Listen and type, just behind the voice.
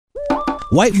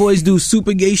white boys do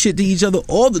super gay shit to each other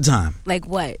all the time. Like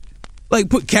what? Like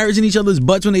put carrots in each other's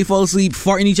butts when they fall asleep,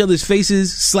 fart in each other's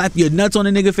faces, slap your nuts on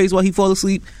a nigga face while he fall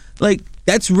asleep. Like,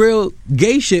 that's real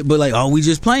gay shit, but like, oh, we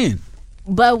just playing.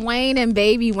 But Wayne and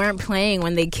Baby weren't playing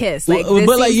when they kissed. Like, Well, this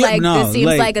but, like, seems, yeah, like, no, this seems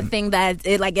like- like a thing that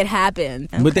it happened.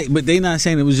 But they not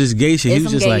saying it was just gay shit. It's He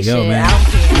was some just gay like, yo, shit. man. I don't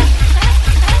care.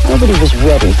 Nobody was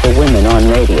ready for women on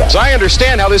radio. As I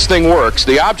understand how this thing works,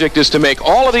 the object is to make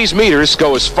all of these meters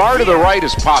go as far to the right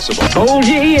as possible. Hold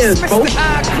your ears, folks. It's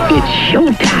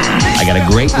showtime. I got a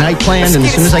great night planned, and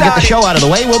as soon as I get the show out of the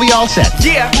way, we'll be all set.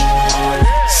 Yeah.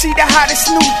 She the hottest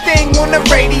new thing on the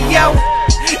radio.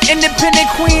 Independent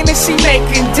queen and she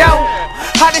making dough.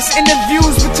 Hottest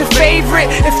interviews with your favorite.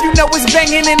 If you know it's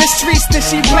banging in the streets, then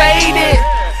she played it.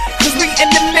 Cause we in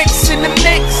the mix, in the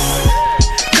mix.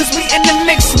 Cause we in the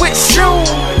mix with Shroom.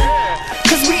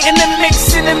 Cause we in the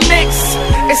mix, in the mix.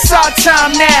 It's our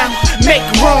time now, make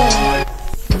room.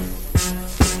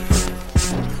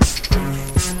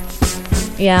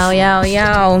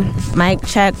 Yo. Mic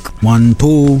check. 1,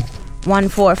 2.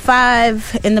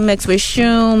 145 in the mix with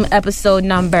Shroom, episode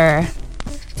number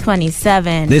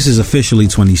 27. This is officially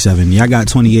 27. Y'all got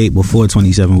 28 before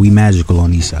 27. We magical on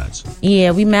these sides.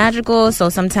 Yeah, we magical, so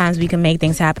sometimes we can make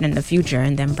things happen in the future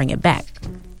and then bring it back.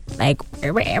 Like,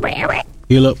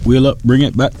 Wheel up, bring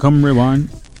it back, come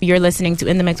rewind. you're listening to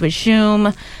In the Mix with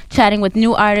Shroom, chatting with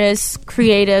new artists,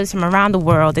 creatives from around the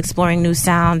world, exploring new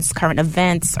sounds, current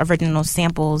events, original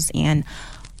samples, and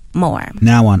more.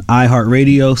 Now on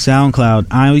iHeartRadio, SoundCloud,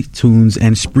 iTunes,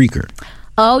 and Spreaker.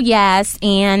 Oh, yes.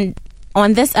 And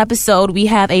on this episode, we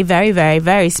have a very, very,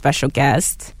 very special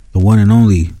guest. The one and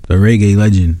only, the reggae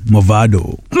legend,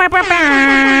 Mavado.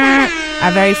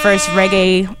 Our very first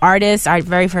reggae artist, our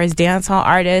very first dancehall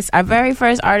artist, our very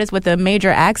first artist with a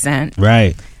major accent.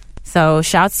 Right. So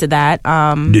shouts to that.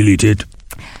 Delete it.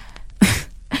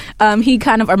 He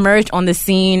kind of emerged on the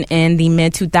scene in the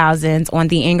mid-2000s on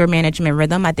the Anger Management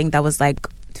Rhythm. I think that was like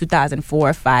 2004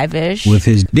 or 5-ish. With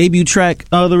his debut track,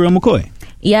 The Real McCoy.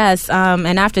 Yes,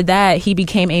 and after that, he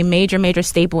became a major, major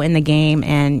staple in the game.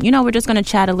 And, we're just going to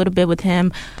chat a little bit with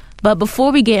him. But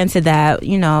before we get into that,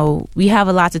 we have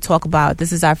a lot to talk about.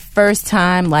 This is our first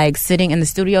time, sitting in the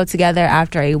studio together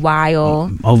after a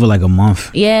while. Over like a month.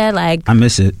 Yeah, I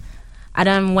miss it. I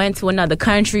done went to another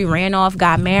country, ran off,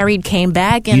 got married, came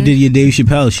back, and You did your Dave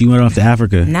Chappelle. She went off to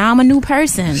Africa. now I'm a new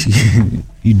person.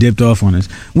 You dipped off on us.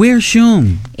 Where's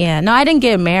Shum? Yeah, no, I didn't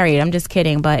get married. I'm just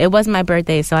kidding. But it was my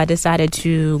birthday, so I decided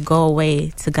to go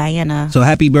away to Guyana. So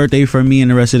happy birthday from me and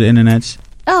the rest of the internets.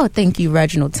 Oh, thank you,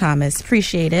 Reginald Thomas.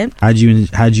 Appreciate it. How'd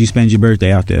you spend your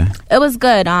birthday out there? It was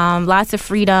good. Lots of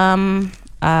freedom,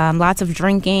 lots of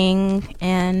drinking,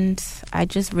 and I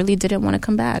just really didn't want to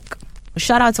come back.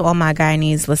 Shout out to all my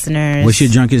Guyanese listeners. What's your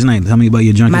drunkest night? Tell me about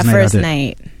your drunkest night. My first out there.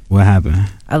 night. What happened?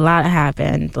 A lot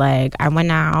happened. I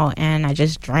went out and I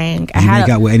just drank. Did you make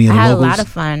out with any of the I had locals? a lot of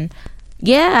fun.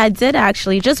 Yeah, I did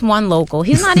actually. Just one local.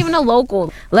 He's not even a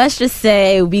local. Let's just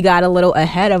say we got a little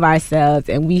ahead of ourselves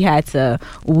and we had to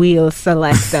wheel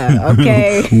selector,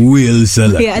 okay? Wheel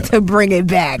selector. We had to bring it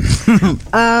back.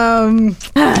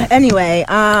 Anyway,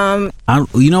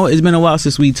 it's been a while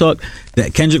since we talked.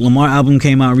 That Kendrick Lamar album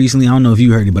came out recently. I don't know if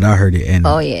you heard it, but I heard it, and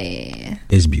oh yeah.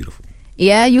 it's beautiful.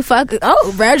 Yeah, you fuck.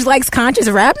 Oh, Reg likes conscious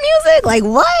rap music. Like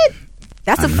what?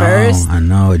 That's the first. I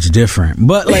know it's different,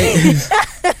 but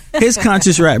his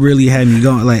conscious rap really had me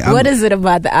going. What is it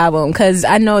about the album? Because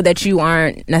I know that you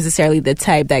aren't necessarily the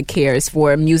type that cares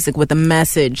for music with a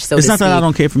message. So it's not that I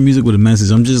don't care for music with a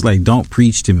message. I'm just don't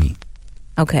preach to me.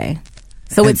 Okay.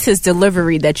 So it's his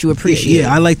delivery that you appreciate.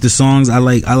 Yeah, I like the songs. I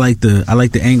like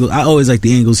the angles. I always like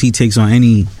the angles he takes on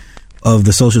any of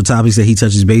the social topics that he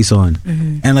touches base on.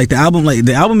 Mm-hmm. And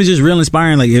the album is just real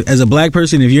inspiring. As a black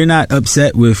person, if you're not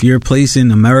upset with your place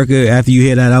in America after you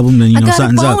hear that album, then something's up.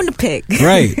 I got a bone to pick.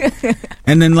 Right.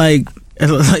 And then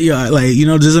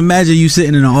just imagine you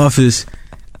sitting in an office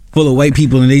full of white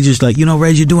people and they just Reg,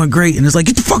 you're doing great, and it's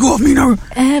get the fuck off me now.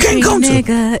 Every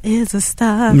nigga is a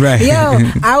star. Right. Yo,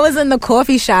 I was in the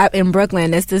coffee shop in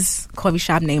Brooklyn. It's this coffee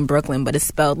shop named Brooklyn, but it's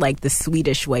spelled the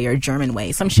Swedish way or German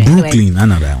way, some shit. Brooklyn, anyway. I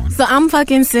know that one. So I'm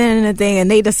fucking sitting in the thing,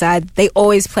 and they decide they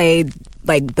always play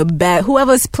the best.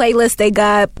 Whoever's playlist they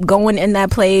got going in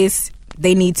that place,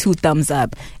 they need 2 thumbs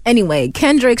up. Anyway,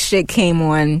 Kendrick's shit came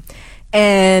on,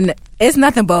 and it's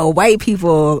nothing but white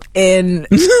people in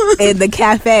the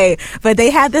cafe, but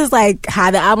they had this how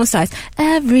the album starts.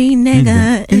 Every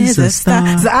nigga is a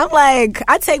star. So I'm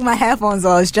I take my headphones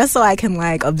off just so I can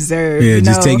observe. Yeah,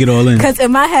 just take it all in. Because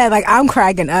in my head, I'm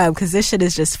cracking up because this shit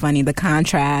is just funny. The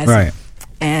contrast, right?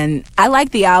 And I like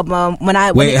the album.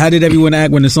 Wait, how did everyone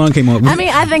act when the song came out? I mean,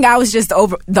 I think I was just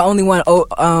the only one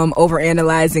over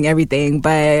analyzing everything.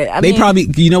 But they probably,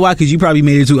 you know why? Because you probably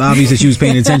made it too obvious that she was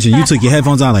paying attention. You took your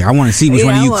headphones on, like, I want to see which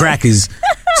one of you crackers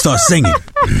start singing.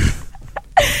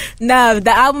 No,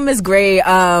 the album is great.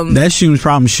 That's Shoom's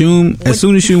problem. Shoom, as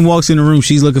soon as Shoom walks in the room,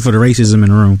 she's looking for the racism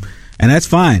in the room. And that's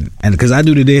fine, and because I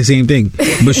do the same thing.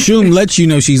 But Shoom lets you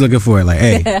know she's looking for it. Like,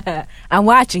 hey, I'm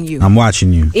watching you. I'm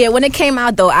watching you. Yeah, when it came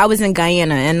out though, I was in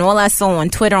Guyana, and all I saw on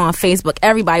Twitter, on Facebook,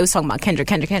 everybody was talking about Kendrick.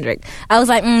 I was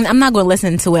like, I'm not going to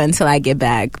listen to it until I get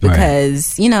back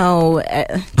because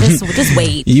just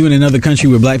wait. You in another country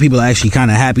where black people are actually kind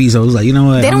of happy, so it was like, you know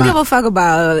what? They don't give a fuck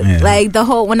about like the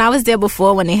whole. When I was there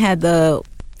before, when they had the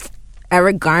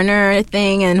Eric Garner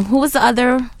thing, and who was the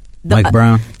other? Mike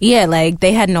Brown. Yeah, like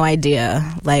they had no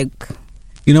idea. Like,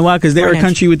 you know why? Because they're a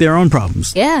country with their own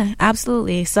problems. Yeah,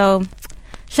 absolutely. So,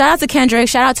 shout out to Kendrick.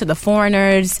 Shout out to the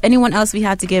foreigners. Anyone else we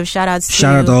have to give shout outs to?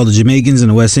 Shout out to all the Jamaicans and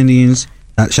the West Indians.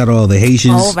 Shout out to all the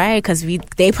Haitians. Oh, right, because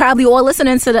they probably all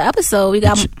listening to the episode. We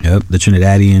got the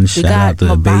Trinidadians. Shout out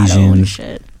the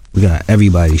Bajans. We got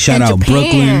everybody. Shout out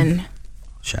Brooklyn.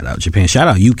 Shout out Japan. Shout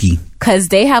out Yuki. Because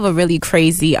they have a really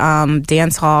crazy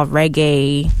dance hall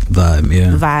reggae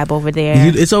vibe over there.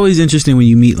 It's always interesting when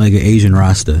you meet like an Asian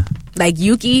Rasta. Like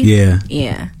Yuki?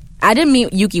 Yeah. I didn't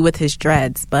meet Yuki with his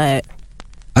dreads, but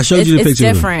I showed you the picture. It's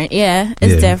different. Yeah,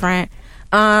 it's different.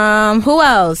 Who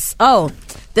else? Oh,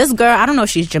 this girl, I don't know if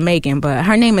she's Jamaican, but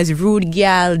her name is Rude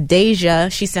Gyal Deja.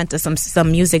 She sent us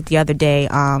some music the other day.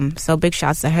 So big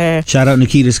shouts to her. Shout out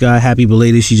Nikita Sky. Happy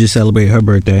belated. She just celebrated her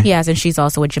birthday. Yes, and she's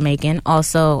also a Jamaican.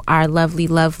 Also, our lovely,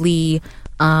 what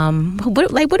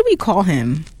do we call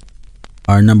him?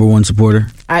 Our number one supporter.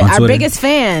 Our biggest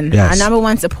fan. Yes. Our number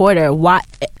one supporter.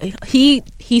 He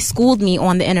schooled me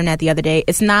on the internet the other day.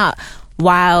 It's not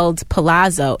Wild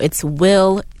Palazzo. It's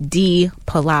Will D.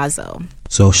 Palazzo.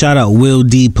 So shout out Will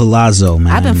D. Palazzo,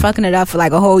 man. I've been fucking it up for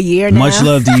like a whole year now. Much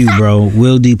love to you, bro.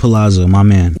 Will D. Palazzo, my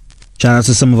man. Shout out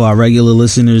to some of our regular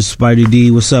listeners. Spider D,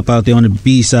 what's up out there on the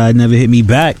B-side? Never hit me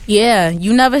back. Yeah,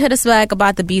 you never hit us back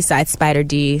about the B-side, Spider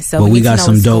D. So but we got know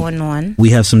some what's dope going on. We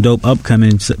have some dope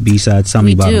upcoming B-sides. Tell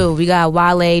me about them. We got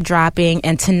Wale dropping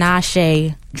and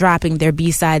Tinashe dropping their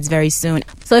B-sides very soon.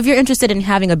 So if you're interested in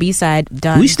having a B-side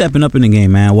done, we stepping up in the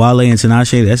game, man. Wale and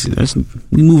Tinashe, that's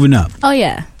we moving up. Oh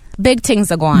yeah. Big things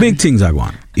are going. Big things are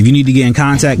going. If you need to get in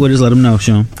contact with us, let them know,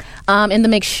 Shoom. In the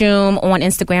Mix Shoom on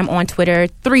Instagram, on Twitter,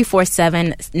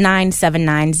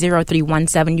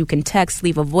 347-979-0317. You can text,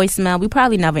 leave a voicemail. We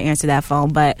probably never answer that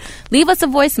phone, but leave us a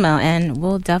voicemail and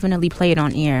we'll definitely play it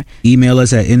on air. Email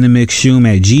us at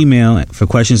inthemixshoom@gmail.com for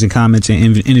questions and comments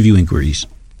and interview inquiries.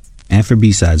 And for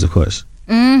B-sides, of course.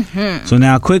 Mm-hmm. So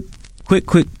now, quick,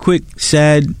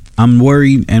 sad. I'm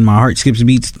worried and my heart skips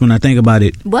beats when I think about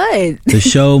it. What? The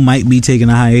show might be taking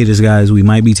a hiatus, guys. We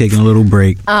might be taking a little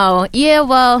break. Oh, yeah,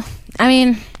 well, I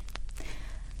mean...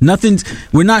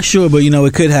 We're not sure, but,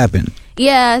 it could happen.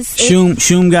 Yes.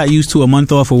 Shoom got used to a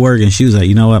month off of work and she was like,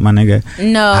 you know what, my nigga?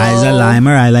 No. I's a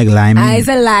limer. I like lime. I's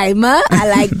a limer. I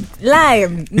like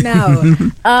lime. No.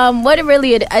 What it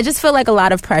really is, I just feel like a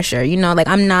lot of pressure. Like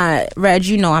I'm not, Reg,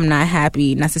 I'm not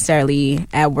happy necessarily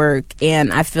at work.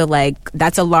 And I feel like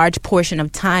that's a large portion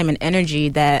of time and energy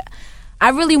that I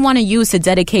really want to use to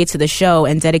dedicate to the show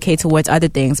and dedicate towards other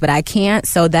things. But I can't.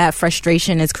 So that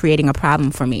frustration is creating a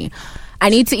problem for me. I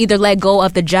need to either let go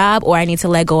of the job or I need to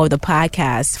let go of the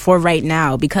podcast for right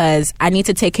now because I need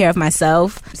to take care of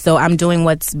myself. So I'm doing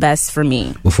what's best for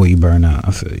me. Before you burn out,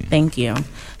 I feel you. Thank you.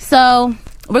 So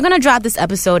we're going to drop this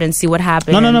episode and see what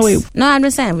happens. No, wait. No, I'm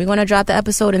just saying we're going to drop the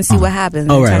episode and see what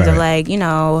happens in terms of like,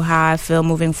 how I feel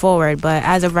moving forward. But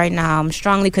as of right now, I'm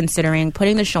strongly considering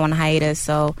putting the show on hiatus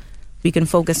so we can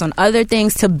focus on other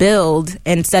things to build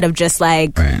instead of just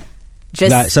like... Right.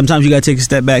 Sometimes you got to take a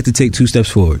step back to take 2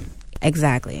 steps forward.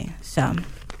 Exactly. So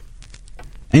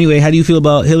anyway, how do you feel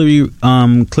about Hillary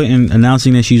Clinton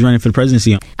announcing that she's running for the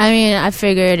presidency? I mean, I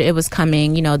figured it was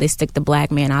coming. They stick the black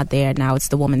man out there. Now it's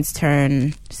the woman's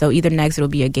turn. So either next it'll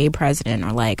be a gay president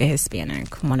or like a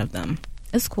Hispanic, one of them.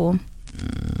 It's cool.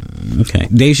 Okay.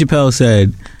 Dave Chappelle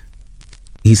said,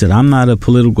 I'm not a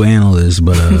political analyst,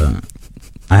 but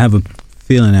I have a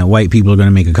feeling that white people are going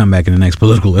to make a comeback in the next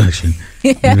political election.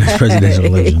 The next presidential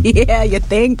election. Yeah, you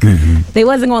think? Mm-hmm. They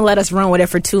wasn't going to let us run with it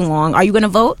for too long. Are you going to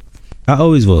vote? I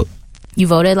always vote. You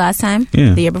voted last time?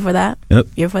 Yeah. The year before that? Yep.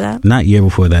 Year before that? Not year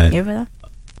before that. Year before that?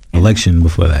 Election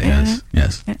before that, yes.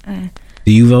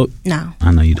 Do you vote? No.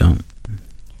 I know you don't.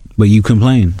 But you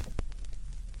complain.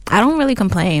 I don't really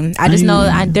complain. I just know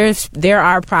there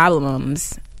are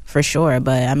problems for sure.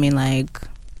 But I mean, like...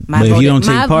 But if you don't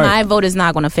take part, my vote is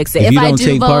not going to fix it. If you don't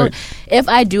take part, if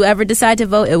I do ever decide to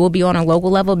vote, it will be on a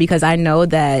local level because I know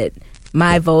that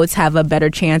my votes have a better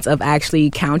chance of actually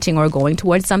counting or going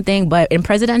towards something. But in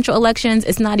presidential elections,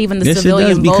 it's not even the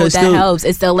civilian vote that helps.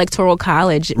 It's the electoral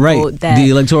college vote that the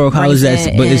electoral college.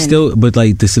 But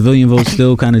like the civilian votes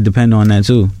still kind of depend on that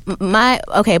too. My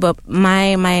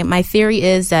theory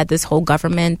is that this whole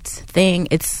government thing,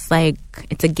 it's like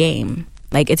it's a game.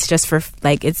 Like it's just for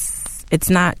like it's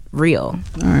not real.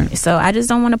 All right. So I just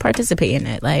don't want to participate in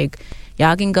it. Like.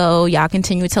 Y'all can go. Y'all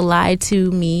continue to lie to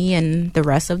me and the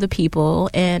rest of the people,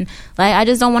 and like I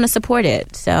just don't want to support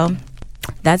it. So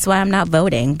that's why I'm not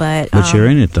voting. But you're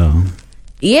in it though.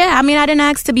 Yeah, I mean, I didn't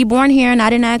ask to be born here, and I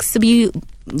didn't ask to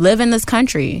live in this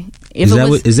country. Is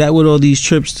that what all these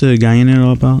trips to Guyana are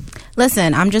all about?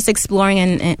 Listen, I'm just exploring,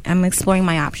 and I'm exploring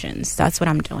my options. That's what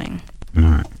I'm doing. All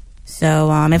right.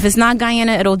 So if it's not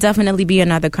Guyana, it'll definitely be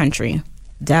another country.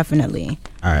 Definitely.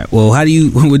 All right. Well,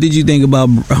 what did you think about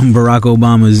Barack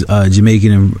Obama's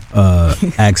Jamaican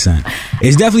accent?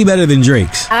 It's definitely better than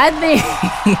Drake's. I think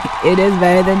it is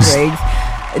better than Drake's.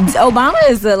 Obama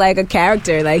is like a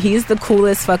character. Like he's the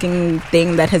coolest fucking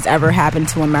thing that has ever happened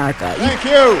to America. Thank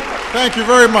you. Thank you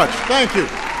very much. Thank you.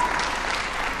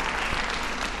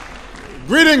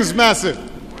 Greetings, Massive.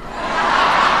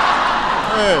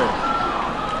 Hey.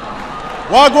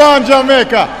 Wagwan,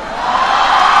 Jamaica.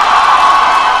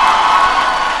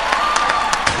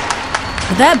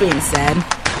 With that being said,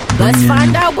 let's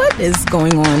find out what is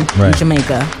going on in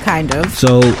Jamaica, kind of.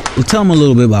 So, tell them a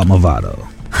little bit about Mavado.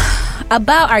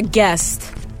 About our guest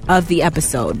of the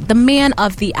episode, the man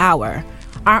of the hour,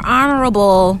 our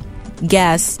honorable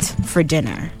guest for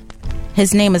dinner.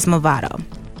 His name is Mavado.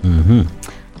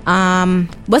 Mm-hmm.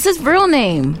 What's his real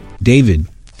name?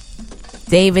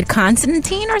 David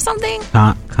Constantine or something?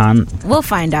 We'll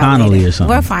find out. Connolly later. Or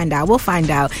something. We'll find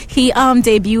out. He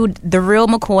debuted The Real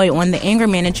McCoy on the Anger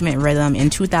Management Rhythm in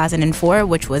 2004,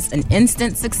 which was an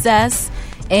instant success.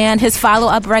 And his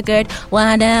follow-up record,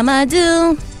 What Am I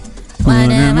Do? What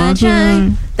Am I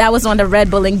Trying? That was on the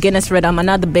Red Bull and Guinness Rhythm,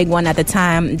 another big one at the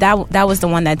time. That was the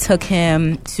one that took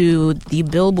him to the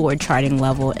Billboard charting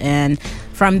level. And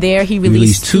from there, he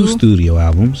released two studio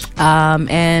albums.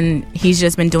 And he's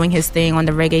just been doing his thing on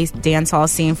the reggae dancehall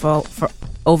scene for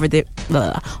over the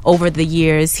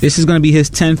years. This is going to be his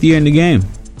 10th year in the game.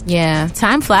 Yeah,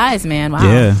 time flies, man. Wow.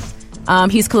 Yeah.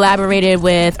 He's collaborated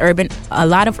with a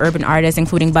lot of urban artists,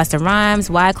 including Busta Rhymes,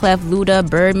 Wyclef, Luda,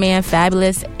 Birdman,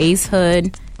 Fabulous, Ace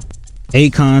Hood,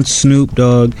 Akon, Snoop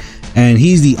Dogg, and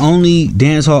he's the only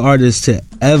dancehall artist to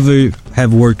ever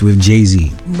have worked with Jay-Z.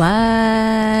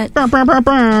 What?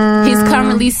 He's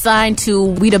currently signed to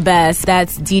We The Best.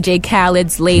 That's DJ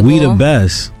Khaled's label. We The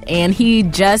Best. And he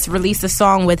just released a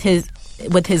song with his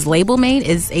label mate.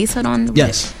 Is Ace Hood on?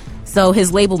 Yes. So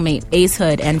his label mate, Ace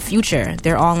Hood, and Future,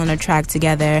 they're all on a track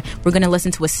together. We're going to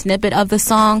listen to a snippet of the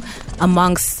song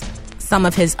amongst some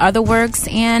of his other works,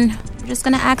 and we're just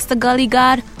going to ask the Gully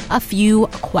God a few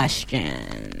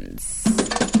questions.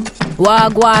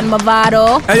 Wagwan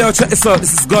Mavado. Hey yo, check this out.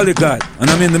 This is Gully God, and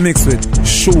I'm in the mix with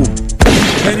Shoom.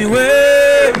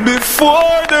 Anyway,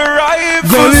 before the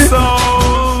rifle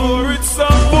sound,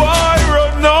 boy,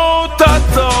 run out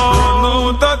of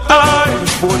time.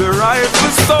 Before the rifle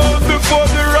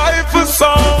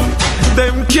sound,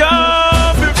 them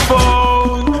can't be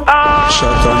found.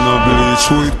 Shut on the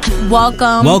bleach.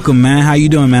 Welcome, man. How you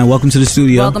doing, man? Welcome to the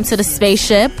studio. Welcome to the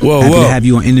spaceship. Happy to have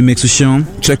you on In the Mix with Sean.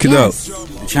 Check it out.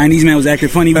 Chinese man was acting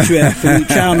funny with you at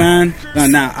Philippe Chow, man.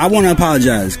 Now, I want to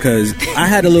apologize because I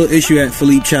had a little issue at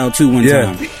Philippe Chow too one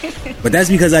time. But that's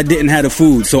because I didn't have the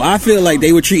food. So I feel like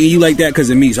they were treating you like that because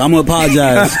of me. So I'm going to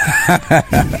apologize.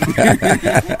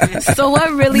 So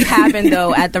what really happened,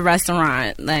 though, at the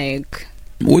restaurant? Like,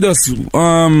 we just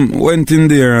went in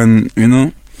there and,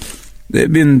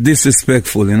 they've been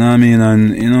disrespectful, you know what I mean?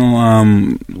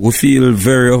 And, we feel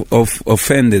very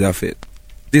offended of it.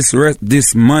 This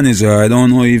manager, I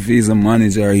don't know if he's a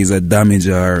manager or he's a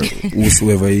damager or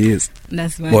whosoever he is.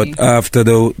 That's funny. But after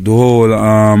the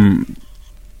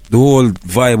whole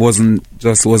vibe wasn't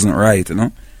right,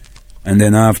 And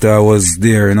then after I was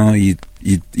there, he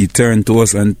turned to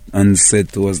us and said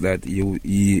to us that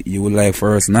he would like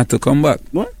for us not to come back.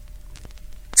 What?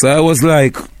 So I was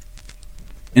like,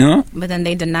 But then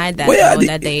they denied that.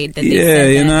 That they said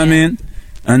you know what I mean?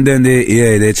 And then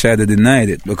they tried to deny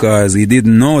it because he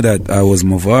didn't know that I was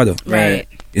Mavado. Right.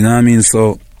 You know what I mean?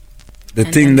 So the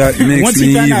thing that makes once me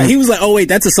he found out, he was like, "Oh wait,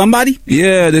 that's a somebody."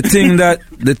 Yeah, the thing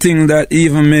that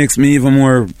even makes me even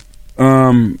more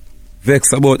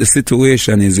vexed about the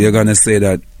situation is you're gonna say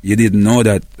that you didn't know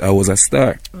that I was a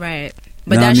star. Right.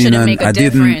 But that shouldn't make a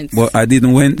difference. But I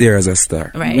didn't went there as a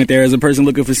star. Right. You went there as a person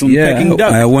looking for some pecking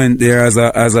duck. I went there as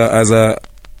a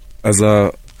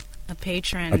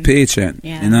patron. A patron.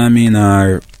 Yeah. You know what I mean?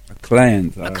 Or a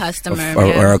client. A customer.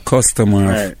 Or a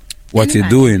customer of what you're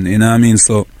doing. You know what I mean?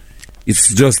 So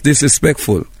it's just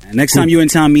disrespectful. And next time you're in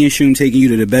town, me and Shum taking you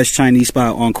to the best Chinese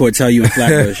spot on Cortello and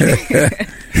Flatbush.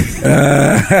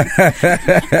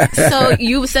 So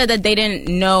you said that they didn't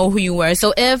know who you were.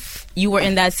 So if you were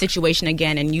in that situation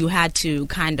again and you had to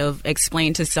kind of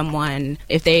explain to someone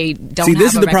if they don't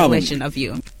have a recollection of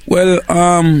you. Well,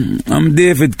 I'm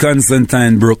David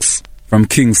Constantine Brooks from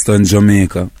Kingston,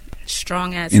 Jamaica.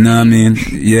 Strong ass. You know what I mean?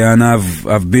 Yeah, and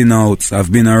I've been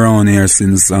around here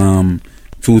since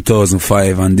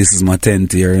 2005, and this is my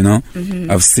 10th year, you know? Mm-hmm.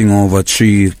 I've sing over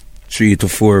 3 to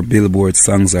 4 Billboard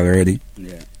songs already.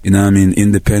 Yeah. You know what I mean?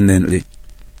 Independently.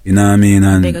 You know what I mean?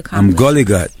 And I'm Gully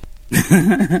God.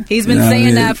 He's been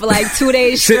saying that for like 2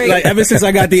 days straight. Like ever since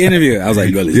I got the interview, I was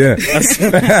like, Gully. Yeah.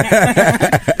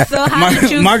 So how did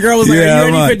you... My girl was like, are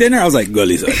you ready for dinner? I was like,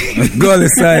 Gully side. Gully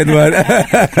side, man.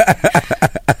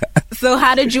 So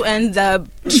how did you end up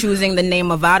choosing the name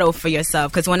Mavado for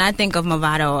yourself? Because when I think of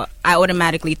Mavado, I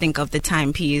automatically think of the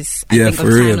timepiece. I think of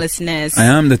timelessness. I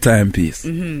am the timepiece.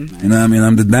 Mm-hmm. You know what I mean?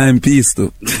 I'm the dime piece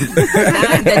too.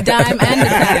 The dime and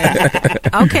the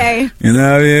time. Okay. You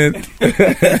know what I mean?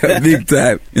 Big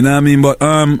time. You know what I mean? But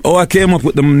I came up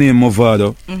with the name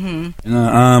Mavado. Mm-hmm. You know,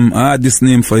 I had this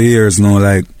name for years now,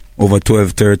 like over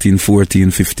 12, 13, 14,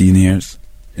 15 years.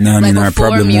 You know what I mean? Before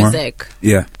probably music.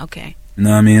 More. Yeah. Okay. You know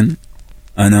what I mean?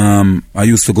 And I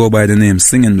used to go by the name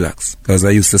Singing Blacks because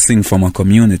I used to sing for my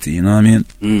community, you know what I mean?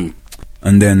 Mm.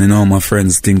 And then, you know, my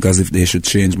friends think as if they should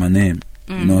change my name.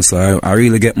 You know, so I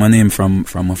really get my name from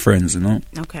my friends, you know.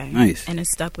 Okay. Nice. And it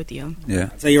stuck with you. Yeah.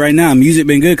 I tell you right now, music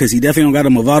been good because he definitely don't got a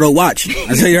Movado watch.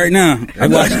 I tell you right now. I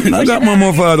got my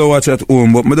Movado watch at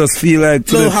home, but I just feel like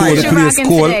today the place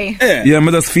cold. Yeah,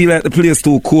 I just feel like the place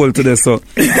too cold today, so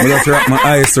I just rock my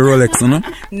ice to Rolex, you know.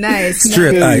 Nice.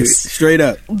 Straight ice. Straight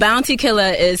up. Bounty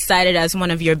Killer is cited as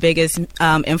one of your biggest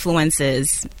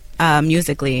influences.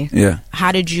 Musically. Yeah.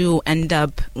 How did you end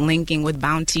up linking with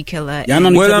Bounty Killer? Yeah, I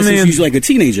know them since you was like a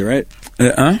teenager, right?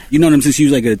 You know them since you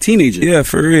was like a teenager. Yeah,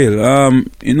 for real.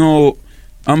 You know,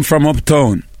 I'm from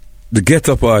Uptown, the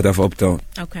ghetto part of Uptown.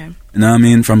 Okay. You know what I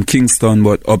mean? From Kingston,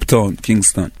 but Uptown,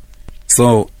 Kingston.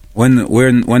 So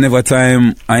whenever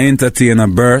time I entertain a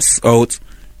burst out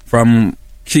from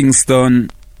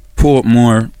Kingston,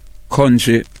 Portmore,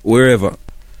 country, wherever,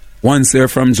 once you're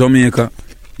from Jamaica,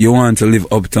 you want to live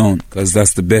uptown because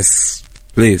that's the best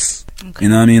place. Okay. You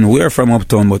know what I mean? We're from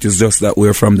uptown, but it's just that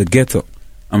we're from the ghetto.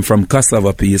 I'm from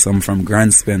Cassava Piece, I'm from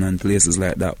Grandspen and places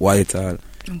like that, Whitehall,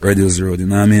 Redhills Road, you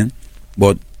know what I mean?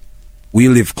 But we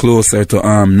live closer to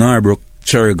Norbrook,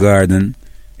 Cherry Garden,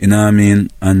 you know what I mean?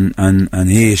 And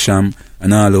Heysham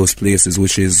and all those places,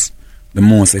 which is the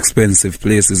most expensive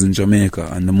places in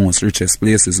Jamaica and the most richest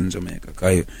places in Jamaica.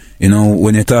 'Cause, you know,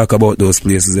 when you talk about those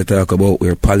places, they talk about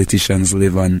where politicians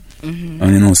live and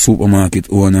you know, supermarket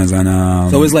owners and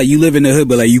so it's like you live in the hood,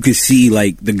 but like you can see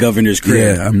like the governor's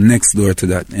crib. Yeah, I'm next door to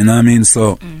that. You know what I mean?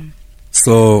 So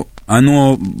I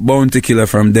know Bounty Killer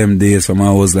from them days from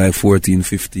I was like 14,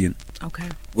 15. Okay.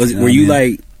 Were you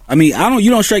like? I mean, you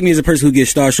don't strike me as a person who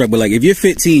gets starstruck, but like if you're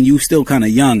 15, you still kind of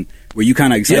young. Were you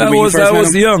kind of excited? Yeah, I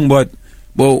was young, but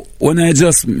when I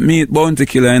just meet Bounty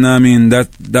Killer, you know what I mean,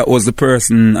 that was the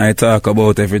person I talk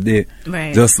about every day.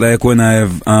 Right. Just like when I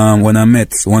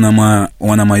met one of my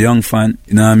young fan,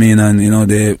 you know what I mean, and you know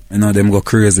them go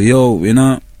crazy, yo, you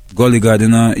know, Gully God, you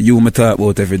know, you me talk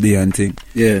about every day and thing.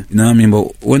 Yeah. You know what I mean?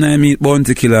 But when I meet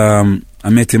Bounty Killer, I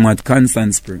met him at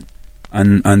Constant Spring.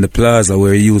 And the plaza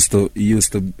where he used to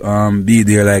be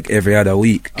there like every other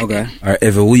week. Okay. Or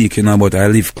every week, you know, but I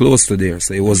live close to there.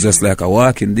 So it was just like a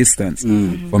walking distance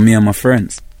for me and my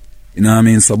friends. You know what I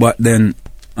mean? So back then,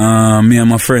 me and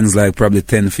my friends, like probably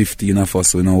 10, 15 of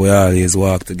us, you know, we always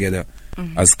walk together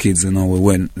as kids, you know, we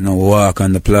went, you know, we walk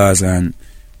on the plaza and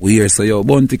we hear, so yo,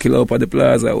 Bounty Killer up at the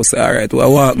plaza. We say, alright,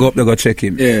 we'll walk up there, go check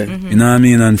him. Yeah. You know what I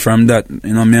mean? And from that,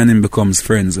 you know, me and him becomes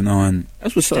friends, you know, and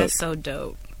that's what's up. That's so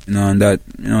dope. You know, and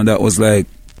that was like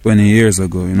 20 years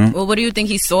ago, you know. Well, what do you think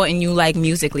he saw in you, like,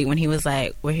 musically, when he was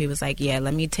like, yeah,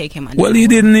 let me take him under. Well, he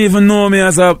didn't even know me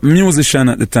as a musician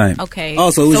at the time. Okay.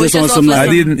 Oh, so it was just on some like...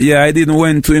 I didn't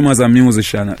went to him as a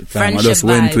musician at the time. I just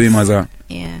went to him as a,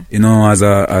 you know, as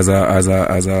a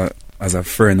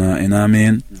friend, you know what I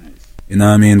mean? Nice. You know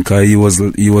what I mean? 'Cause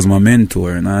he was my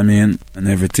mentor, you know what I mean? And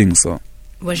everything, so.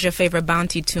 What's your favorite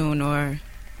Bounty tune or...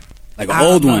 Like an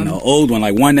old one,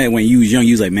 like one that when you was young,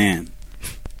 you was like, man.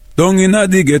 Down in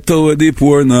the ghetto where the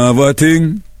poor never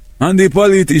thing. And the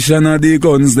politician and the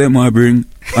guns them a bring.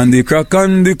 And the crack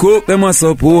and the coke them a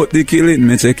support the killing.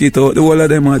 Me check it out, the whole of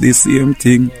them are the same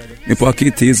thing. My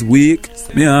pocket is weak,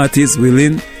 my heart is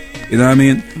willing. You know what I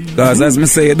mean? Because as me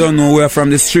say, you don't know where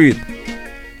from the street.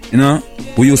 You know?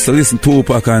 We used to listen to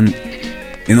Tupac and,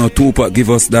 you know, Tupac give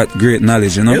us that great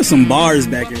knowledge, you know? There's some bars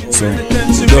back here. So,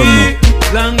 you don't know.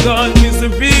 Long gone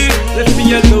misery, left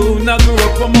me alone. I grew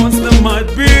up amongst the mud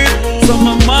breed. So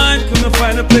my mind couldn't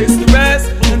find a place to rest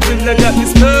until I got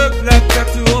this stuck like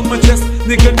tattoo on my chest.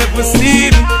 Nigga never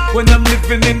see me when I'm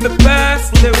living in the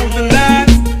past. They wouldn't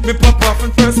last. Me pop off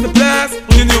and first the blast.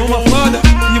 You knew my father,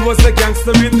 he was a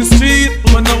gangster in the street.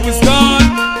 But now he's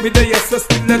gone. Me the yes, I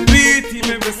still that beat. He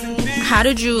may rest in peace. How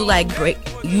did you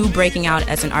breaking out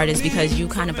as an artist, because you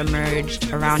kind of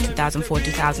emerged around 2004,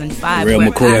 2005, Real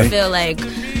where McCoy. I feel like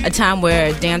a time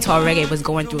where dancehall reggae was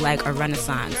going through like a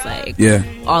renaissance. Like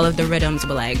all of the rhythms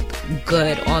were like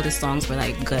good, all the songs were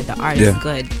like good, the art is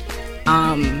good.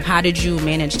 How did you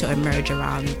manage to emerge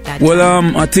around that time?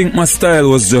 Well, I think my style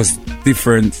was just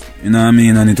different, you know what I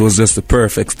mean, and it was just the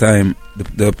perfect time,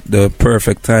 the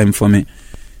perfect time for me,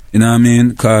 you know what I mean,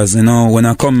 because, you know, when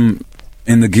I come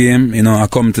in the game, you know, I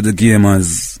come to the game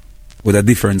with a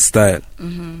different style,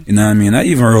 you know what I mean. I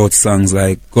even wrote songs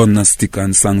like Gunna Stick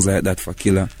and songs like that for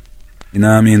Killer, you know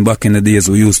what I mean. Back in the days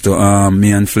we used to,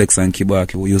 me and Flex and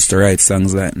Kibaki, we used to write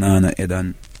songs like Nana Ed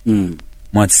and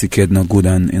Mad Sick Head No Good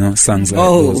and, you know, songs like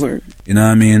those. Word. You know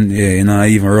what I mean? Yeah, you know, I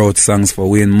even wrote songs for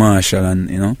Wayne Marshall and,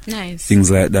 you know, things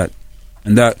like that.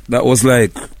 And that was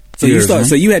like so years,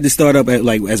 so you had to start up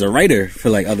as a writer for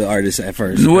like other artists at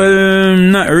first? Well,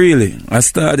 not really. I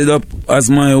started up as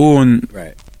my own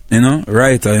you know,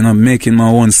 writer, you know, making my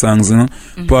own songs, you know.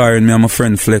 Pairing me and my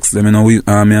friend Flex them, you know,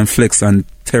 me and Flex and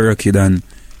Terror Kid and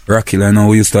Rocky, you know,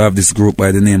 we used to have this group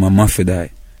by the name of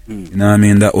Mafidai. You know what I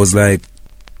mean? That was like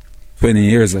 20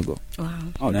 years ago. Wow. You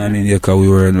know what I mean? Yeah, because we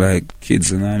were like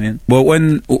kids, you know what I mean? But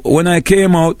when I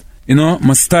came out, you know,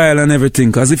 my style and everything,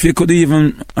 because if you can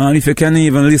even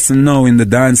listen now in the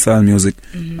dancehall music,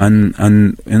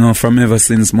 and you know, from ever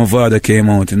since Movada came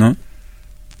out, you know,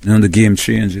 the game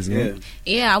changes.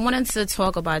 Yeah, I wanted to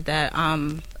talk about that.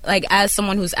 Like, as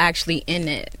someone who's actually in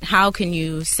it, how can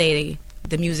you say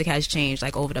the music has changed,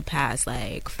 like, over the past,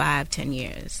 like, 5-10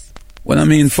 years? Well, I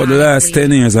mean, for the last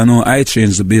 10 years, I know I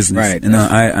changed the business. Right. You know,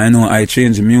 I know I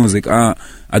changed the music. I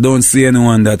don't see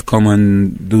anyone that come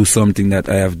and do something that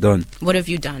I have done. What have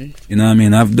you done? You know what I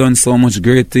mean? I've done so much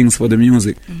great things for the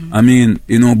music. I mean,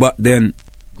 you know, back then,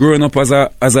 growing up as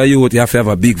a youth, you have to have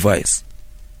a big voice.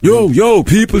 Yo,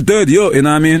 people dead, yo, you know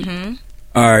what I mean?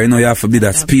 Or, you know, you have to be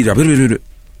that speed up. You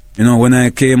know, when I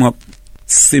came up,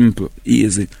 simple,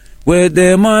 easy. Where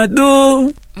them I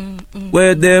do,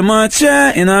 where them I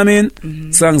try, you know what I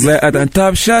mean? Songs like that and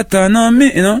Top Shot on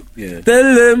me, you know?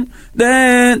 Tell them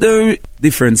the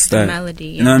different style. The melody.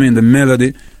 You know what I mean? The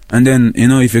melody. And then, you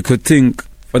know, if you could think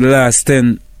for the last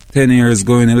 10 years,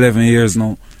 going 11 years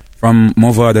now, from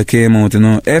Movada came out, you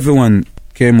know, everyone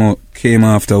came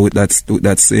after with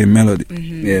that same melody.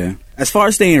 Yeah. As far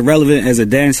as staying relevant as a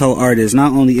dancehall artist,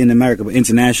 not only in America but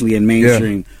internationally and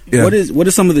mainstream, what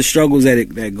are some of the struggles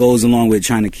that goes along with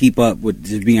trying to keep up with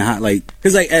just being hot? Like,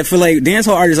 because like for like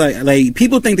dancehall artists, like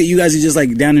people think that you guys are just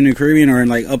like down in the Caribbean or in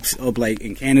like up like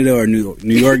in Canada or New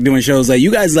York doing shows. Like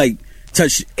you guys like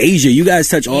touch Asia, you guys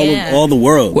touch all the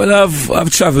world. Well,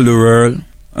 I've traveled the world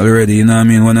already. You know what I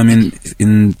mean? When I'm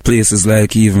in places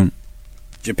like even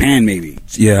Japan, maybe.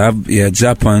 Yeah,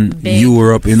 Japan,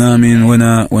 Europe. You know what I mean? When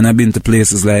I've been to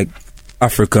places like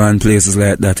Africa and places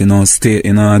like that, you know,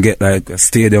 I get like a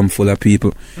stadium full of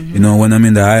people. You know, when I'm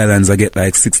in the islands, I get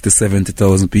like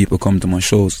 60,000-70,000 people come to my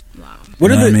shows. Wow.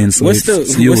 What's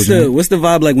the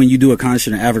vibe like when you do a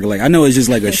concert in Africa? Like I know it's just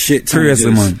like a shit ton.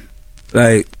 Crazy, man.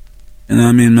 Like, you know what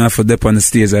I mean? I for dip on the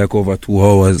stage like over 2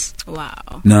 hours. Wow.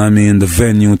 You know what I mean? The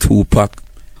venue 2-pack.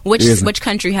 Which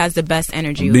country has the best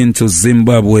energy? I've been to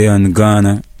Zimbabwe and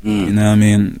Ghana. You know what I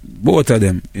mean? Both of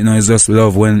them. You know, it's just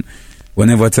love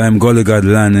whenever time Gully God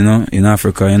land, you know, in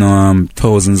Africa, you know,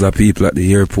 thousands of people at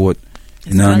the airport.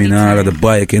 You know what I mean? All of the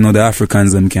bike, you know, the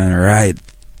Africans them can ride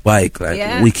bike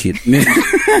like wicked. You know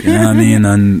what I mean?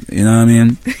 And you know what I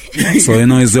mean? So, you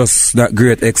know, it's just that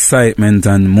great excitement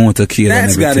and motorcade and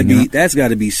everything. That's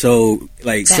gotta be so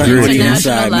like something on the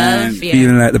inside, man.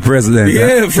 Feeling like the president.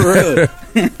 Yeah, for real.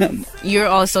 You're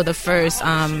also the first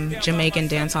Jamaican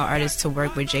dancehall artist to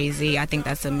work with Jay-Z. I think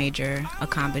that's a major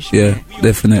accomplishment. Yeah,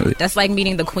 definitely. That's like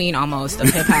meeting the queen almost of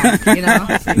hip hop, you know?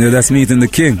 Yeah, that's meeting the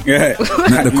king. Yeah.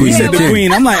 Not the queen. The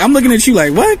queen. I'm looking at you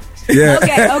like, what?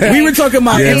 Yeah. Okay. We were talking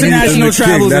about international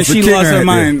travels and she lost her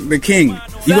mind. The king.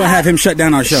 You gonna have him shut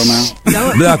down our show, man.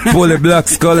 Black Polly, Black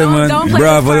Scully, man.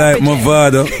 Bravo like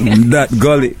Movado. That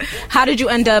gully. How did you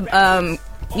end up,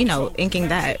 inking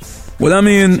that? Well, I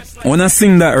mean, when I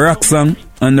sing that rock song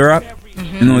on the rock,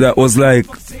 that was like,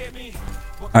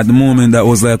 at the moment, that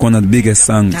was like one of the biggest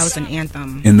songs. That was an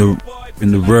anthem. In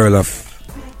the world of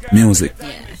music.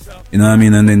 Yeah. You know what I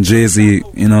mean? And then Jay-Z,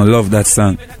 loved that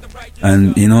song.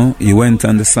 And, he went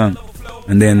on the song.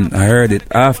 And then I heard it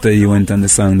after he went on the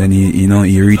song. Then he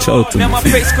reached out to me. Now my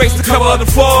face graced the cover of the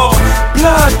fall.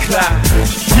 Blood clot.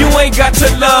 You ain't got to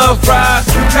love, right?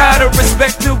 You gotta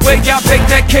respect the way y'all bake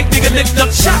that cake, nigga. Lift up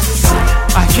shots.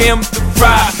 I am the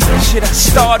ride. Shit, I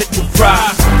started to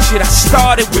ride. Shit, I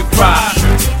started with ride.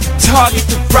 Target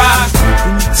the ride.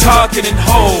 When you targeting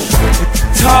hoe. If you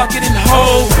targeting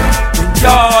hoe, then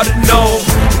y'all to know.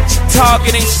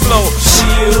 Target ain't slow,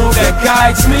 shield that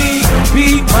guides me.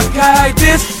 Be my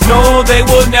guidance, no, they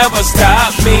will never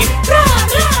stop me.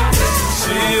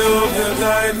 Shield that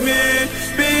guide me,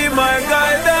 be my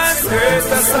guidance. There's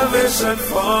the salvation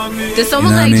for me. Does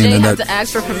someone like Jay have to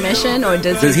ask for permission, or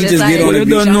does he just get on? You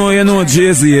don't know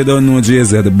Jay-Z. You don't know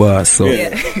Jay-Z the boss. So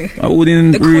I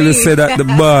wouldn't really say that the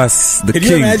boss, the Can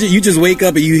king. You imagine? You just wake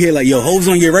up and you hear like, "Yo, Hove's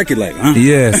on your record," like, huh?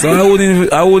 Yeah. So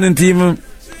I wouldn't even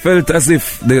felt as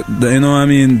if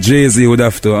Jay-Z would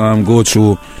have to go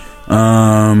through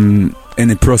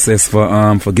any process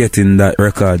for getting that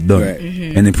record done. Right.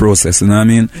 Any process, you know what I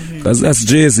mean? Because that's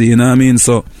Jay-Z, you know what I mean?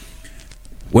 So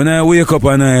when I wake up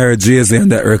and I hear Jay-Z on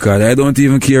that record, I don't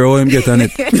even care how him get on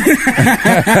it.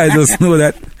 I just know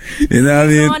that, you know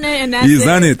what I mean? He's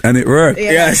on it and it works.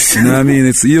 Yes. You know what I mean?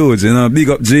 It's huge, big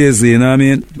up Jay-Z, you know what I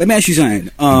mean? Let me ask you something.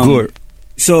 Good.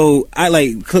 So I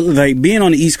like being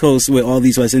on the East Coast with all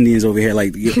these West Indians over here.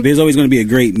 Like, there's always going to be a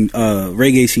great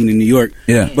reggae scene in New York.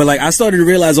 Yeah. But like, I started to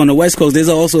realize on the West Coast, there's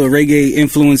also a reggae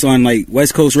influence on like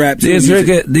West Coast rap. There's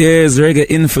reggae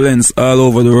influence all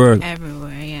over the world.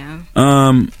 Everywhere,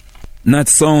 yeah. Not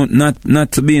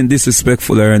to being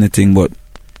disrespectful or anything, but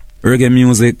reggae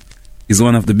music is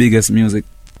one of the biggest music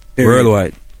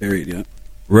worldwide. Yeah.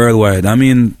 Worldwide. I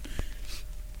mean,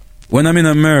 when I'm in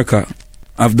America,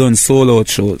 I've done solo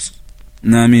shows,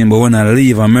 you know what I mean? But when I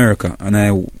leave America and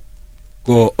I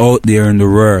go out there in the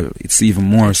world, it's even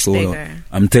more solo. Bigger.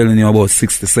 I'm telling you, about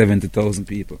 60,000 to 70,000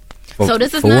 people. So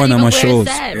this is not one even of my where shows.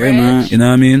 it's at, Yeah, man. You know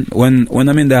what I mean? When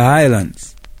I'm in the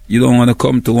Highlands, you don't want to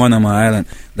come to one of my islands.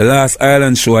 The last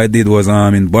island show I did was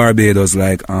in Barbados,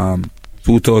 like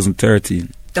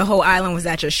 2013. The whole island was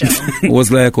at your show. It was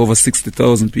like over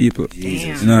 60,000 people. Damn.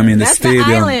 You know what I mean? That's the stadium.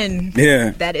 The island.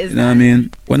 Yeah. That is. You know what I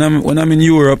mean? When I'm in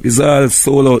Europe, it's all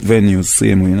sold out venues,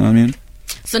 same way. You know what I mean?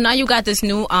 So now you got this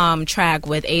new track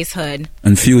with Ace Hood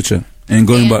And Future, Ain't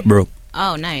Going Back Broke.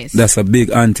 Oh, nice. That's a big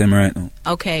anthem right now.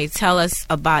 Okay, tell us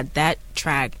about that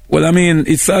track. Well, I mean,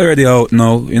 it's already out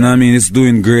now. You know what I mean? It's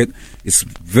doing great. It's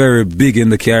very big in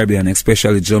the Caribbean,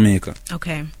 especially Jamaica.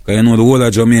 Okay. Because you know the whole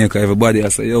of Jamaica, everybody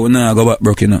has say, yo, nah, go back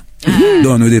broke, you know.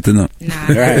 Done with it, you know. Nah,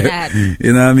 right.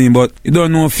 You know what I mean? But you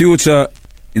don't know Future,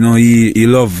 he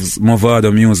loves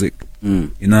Movado music.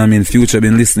 You know what I mean? Future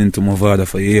been listening to Movado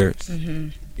for years.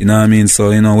 You know what I mean?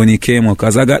 So, when he came out,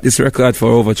 because I got this record for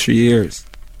over 3 years.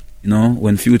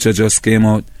 When Future just came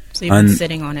out. So you've been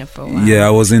sitting on it for a while. Yeah, I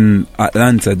was in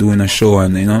Atlanta doing a show,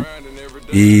 and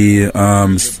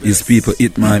his people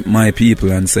hit my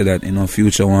people and said that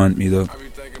Future want me to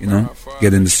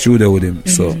get in the studio with him.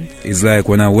 So it's like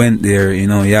when I went there, he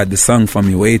had the song for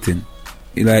me waiting.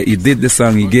 He did the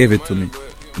song, he gave it to me.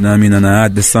 You know what I mean? And I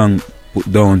had the song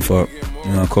put down for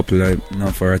a couple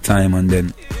for a time, and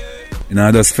then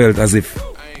I just felt as if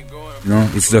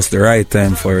it's just the right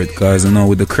time for it, because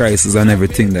with the crisis and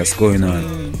everything that's going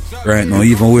on right now,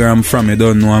 even where I'm from, you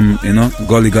don't know I'm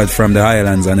Gully God from the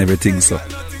Highlands and everything, so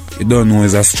you don't know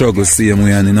it's a struggle same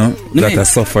way, and got a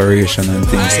sufferation and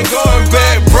things. I ain't going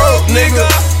back broke, nigga.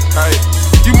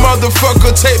 You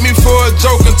motherfucker take me for a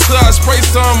joke until I spray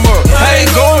some up. I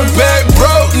ain't going back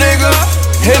broke, nigga.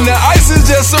 And the ice is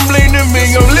just some bling to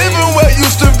me. I'm living what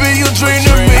used to be a dream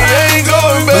to me. I ain't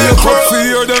going back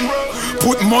broke.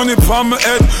 Put money on my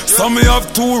head. Some me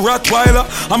have 2 Rottweiler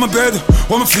on my bed.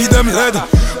 When me feed them lead,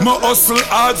 me hustle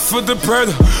hard for the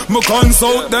bread. Me guns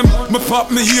out them, me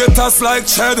pop me haters like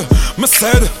Chad. Me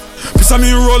said, piss me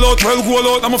roll out, well go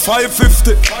out, I'm a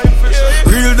 550.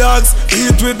 Real dogs,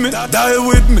 eat with me, die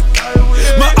with me.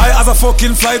 My eye has a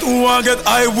fucking flight, who wanna get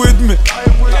high with me?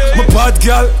 My bad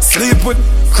girl, sleep with me,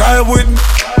 cry with me.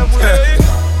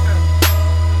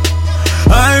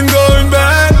 I ain't going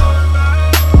back.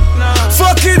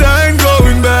 Fuck it, I ain't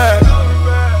going back.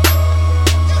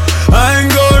 I ain't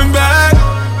going back.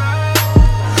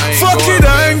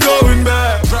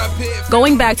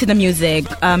 going back to the music,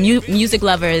 music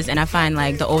lovers, and I find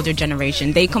like the older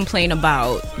generation, they complain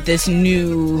about this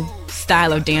new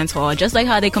style of dancehall, just like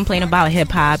how they complain about hip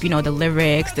hop. You know, the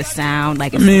lyrics, the sound.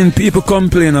 Like, I mean, people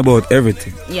complain about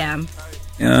everything. Yeah.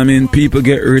 Yeah, I mean, people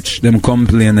get rich, them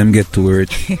complain, them get too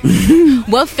rich.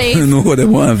 What phase? I know what they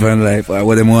want from life, or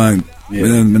what they want. Yeah. We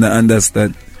don't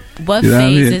understand. What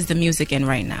phase is the music in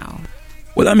right now?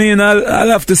 Well, I mean, I'll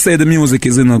have to say the music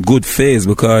is in a good phase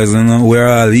because, you know, we're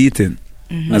all eating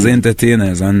as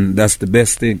entertainers, and that's the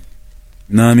best thing.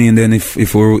 You know what I mean? Then if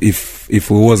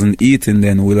we wasn't eating,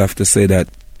 then we'll have to say that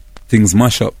things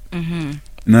mash up. You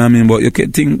know what I mean? But you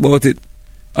can think about it.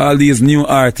 All these new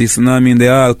artists, you know what I mean? They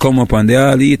all come up and they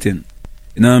all eating.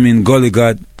 You know what I mean? Gully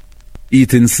God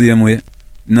eating same way.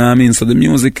 You know what I mean? So the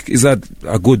music is at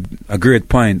a great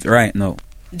point right now.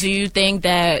 Do you think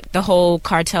that the whole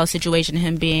Cartel situation,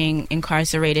 him being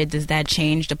incarcerated, does that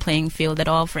change the playing field at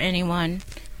all for anyone?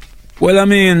 Well, I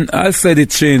mean, I said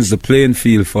it changed the playing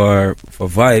field for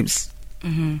Vibes,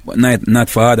 but not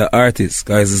for other artists,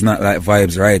 because it's not like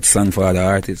Vibes write song for other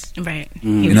artists. Right.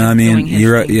 You know what I mean?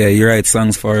 You write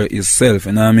songs for yourself,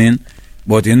 you know what I mean?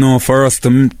 But, you know, for us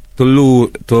to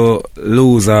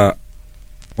lose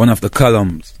one of the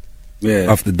columns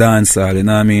of the dancehall, you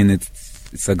know what I mean?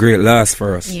 It's a great loss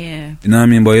for us. Yeah. You know what I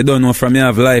mean? But you don't know, from you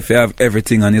have life, you have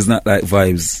everything, and it's not like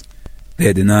Vibes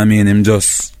dead, you know what I mean? Him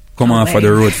just come off of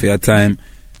the road for your time.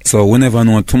 So we never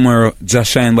know, tomorrow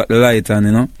just shine back the light and,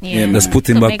 you know, just put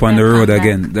him back on the road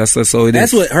again. That's how it is.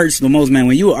 That's what hurts the most, man.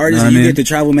 When you're an artist and you get to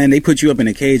travel, man, they put you up in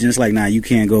a cage and it's like, nah, you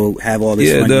can't go have all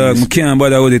this fun. Yeah, I can't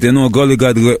bother with it. You know, Gully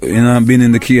God, you know, I've been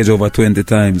in the cage over 20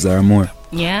 times or more.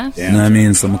 Yeah? You know what I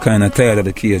mean? So I'm kind of tired of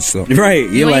the cage. So. Right.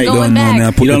 You're like, don't know,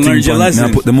 man. You don't learn your lesson.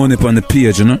 I put the money on the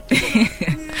page, you know?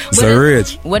 It's a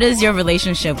rage. What is your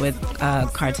relationship with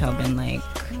Cartel been like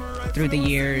through the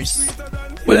years?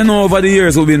 Well, I know over the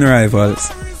years we've been rivals.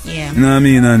 Yeah. You know what I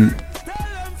mean? And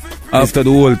after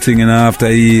the whole thing, and after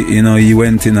he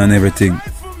went in and everything,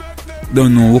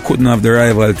 don't know, we couldn't have the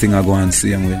rival thing I go and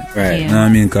see him with. Right. You know what I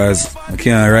mean? Because I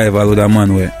can't rival with a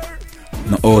man where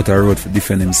no out a road to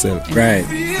defend himself. Right.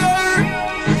 Me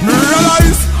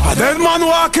realize a dead man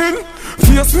walking.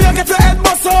 Face me, I get your head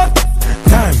bust out.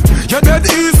 Damn, you're dead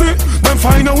easy. Then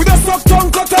find out with a suck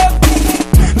tongue cut out.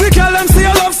 The girl them say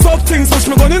I love soft things. Push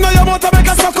me gun in your mouth and make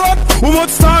a suck out. How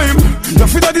much time? You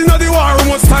feel that in the war. How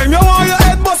much time you want your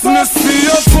head bust out? Me see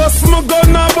your first, my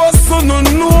gun a bust. So no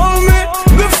know me.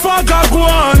 The fuck I go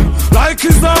on like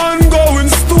it's an ongoing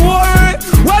story.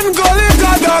 When Gully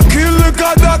gotta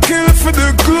kill for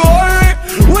the glory.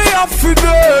 We have to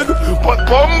dead, but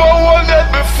Bumbo was dead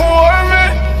before me.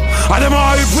 And them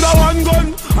all put a one gun.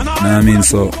 You know what I mean?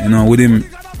 So, you know, with him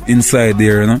inside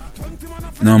there, you know,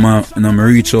 I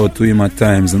reach out to him at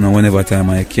times, you know, whenever time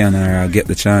I can or I get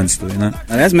the chance to, you know.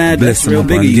 That's mad. Bless him real up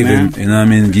biggie, and give man. him, you know what I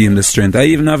mean, give him the strength. I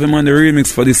even have him on the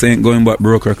remix for this Ain't Going Back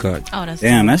Broke record. Oh, that's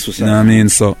damn, that's what's up. You know what I mean?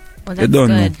 So, well, you don't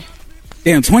know.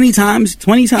 Damn, 20 times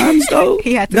though?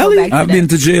 He had to go back to I've been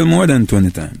to jail more than 20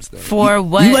 times though. For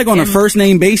what? You like on a first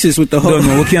name basis with the whole. Don't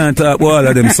know, we can't talk about all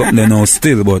of them something they know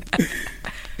still, but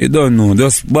you don't know.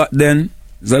 Just back then,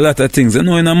 there's a lot of things. You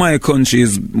know, in my country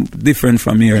is different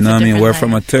from here, you know what I mean? We're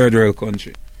from a third world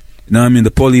country. You know what I mean? The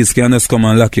police can just come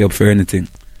and lock you up for anything.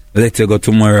 Let you go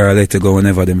tomorrow or let you go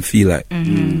whenever them feel like.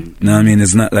 You know what I mean?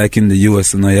 It's not like in the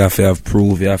US, you know, you have to have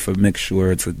proof, you have to make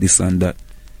sure it's this and that.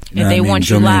 If they want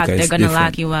you locked, they're going to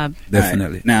lock you up.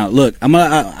 Definitely. Right. Now, look,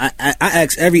 I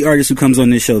ask every artist who comes on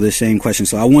this show the same question,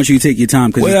 so I want you to take your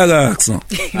time.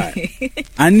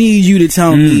 I need you to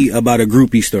tell me about a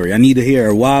groupie story. I need to hear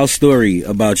a wild story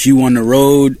about you on the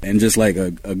road and just like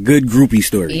a good groupie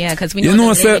story. Yeah, because we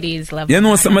know the ladies love. You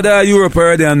know, some of that Europe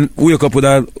already and wake up with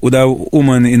a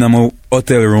woman in a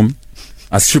hotel room,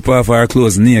 a strip off her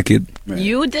clothes naked. Right.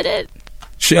 You did it?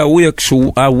 I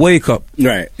wake up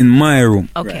in my room.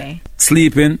 Okay.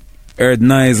 Sleeping, heard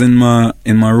noise in my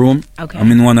room. Okay.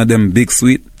 I'm in one of them big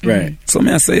suite. Right. So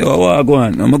I say, oh, what go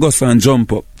on? I'm going to go and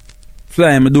jump up.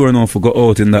 Fly my door now for go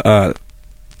out in the hall.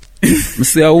 I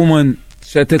see a woman,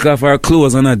 she take off her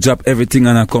clothes and I drop everything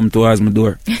and I come towards my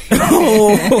door. I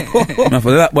have to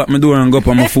lock back my door and go up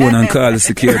on my phone and call the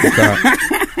security car.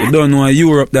 I don't know in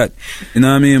Europe that, you know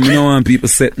what I mean? I don't want people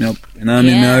set me up. You know what I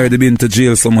mean? I already been to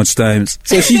jail so much times.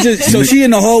 So she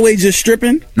in the hallway just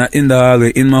stripping? Not in the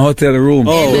hallway, in my hotel room.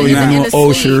 Oh, don't even know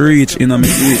how she reach in my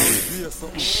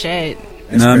suite. Shit.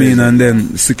 You know what I mean? And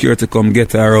then security come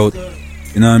get her out.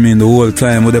 You know what I mean? The whole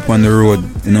time we're up on the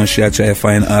road, you know, she try to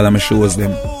find all of my shows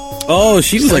them. Oh,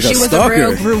 she was like a stalker. She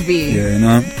was a real groupie. Yeah, you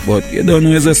know. But you don't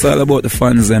know, it's just all about the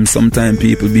fans. Them sometimes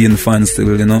people being fans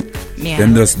still, you know. Yeah.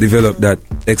 Them just develop that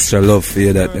extra love for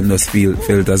you that them just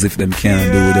felt as if them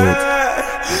can't do without.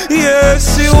 Yeah,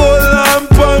 she hold on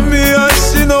for me and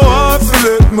she know how to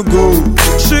let me go.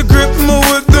 She grip me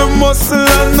with the muscle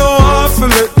and know how to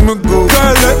let me go.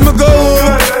 Girl, let me go,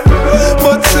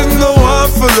 but she know how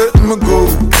to let me go.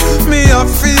 Me a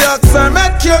fiat, I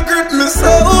make you grip me so.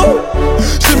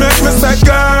 She make me say,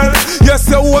 girl, yes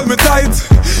you hold me tight.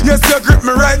 Yes you grip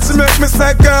me right. She make me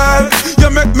say, girl, you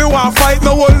make me want fight.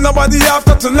 No hold nobody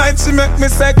after tonight. She make me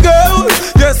say, girl,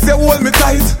 yes you hold me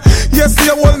tight. Yes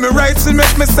you hold me right. She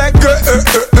make me say, girl,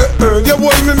 you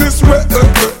hold me this way.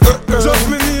 Just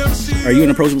me name she. Are you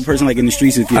an approachable person like in the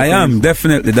streets? I am,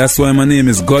 definitely. That's why my name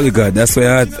is Gully God. That's why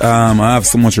I have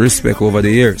so much respect over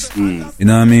the years. You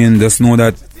know what I mean? Just know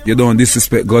that you don't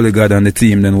disrespect Gully God and the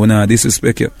team, then when I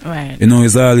disrespect you. Right. You know,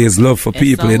 it's always love for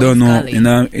people. You don't know, you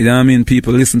know what I mean?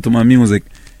 People listen to my music.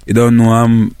 You don't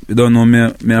know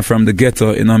me I'm from the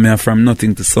ghetto, you know, me I'm from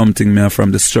nothing to something, me I'm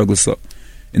from the struggle, so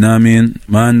you know what I mean?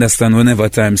 I understand whenever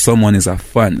time someone is a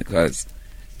fan, because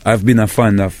I've been a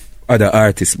fan of other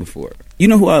artists before. You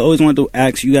know who I always wanted to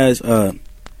ask you guys,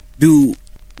 do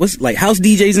what's like house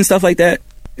DJs and stuff like that?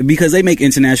 Because they make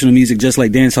international music just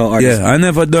like dancehall artists. Yeah, I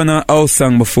never done a house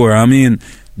song before. I mean,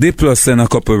 D+ sent a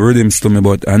couple of rhythms to me,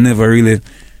 but I never really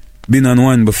been on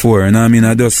one before. And I mean,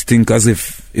 I just think as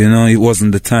if, you know, it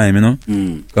wasn't the time, you know?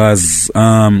 Because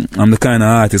I'm the kind of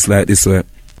artist like this where,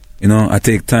 you know, I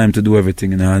take time to do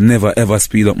everything, and I never ever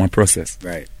speed up my process.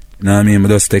 Right. You know what I mean? But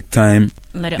just take time.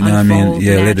 Let it you know unfold. What I mean?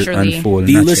 Yeah, naturally. let it unfold.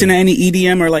 Do you listen to any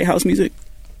EDM or like house music?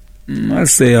 I'll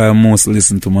say I mostly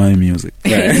listen to my music.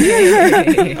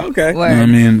 Okay. You know what I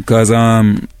mean? Because,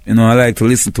 you know, I like to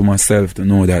listen to myself to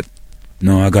know that, you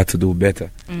know, I got to do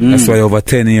better. That's why over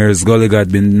 10 years, Gully God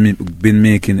been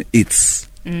making hits.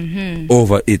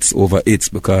 Over hits,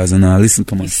 because, and I listen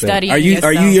to myself. Are you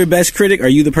your best critic? Are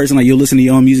you the person like you'll listen to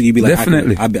your own music, you'd be like,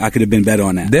 definitely, I could have been better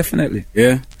on that? Definitely.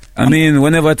 Yeah. I mean,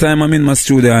 whenever time I'm in my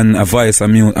studio and I voice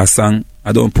a song,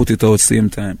 I don't put it out same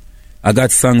time. I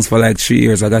got songs for like 3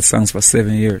 years. I got songs for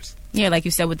 7 years. Yeah, like you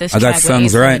said with this. I got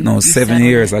songs right now, 7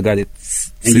 years. I got it.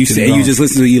 And you just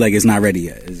listen to it, you like it's not ready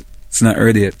yet. It's not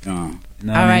ready yet. Oh. You know All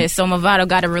what I mean? right, so Mavado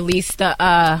got to release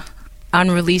the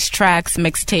unreleased tracks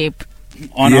mixtape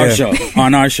on our show.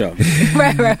 On our show.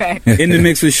 right. In the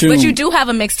mix with Shoom. But you do have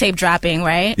a mixtape dropping,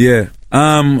 right? Yeah.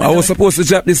 I was supposed to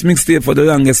drop this mixtape for the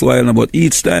longest while now, but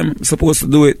each time I'm supposed to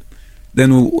do it,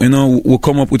 then we'll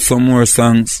come up with some more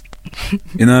songs.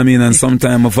 You know what I mean? And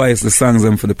sometimes I voice the songs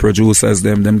them for the producers,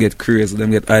 them get crazy, them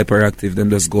get hyperactive,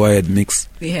 them just go ahead, mix,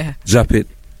 drop it.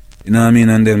 You know what I mean?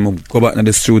 And then we'll go back to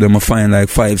the studio and we'll find like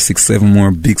 5, 6, 7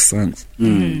 more big songs.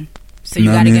 So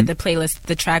you got to get the playlist,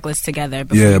 the track list together.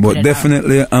 Yeah, but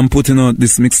definitely I'm putting out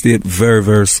this mixtape very,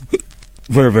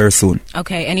 very soon.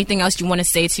 Okay, anything else you want to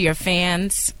say to your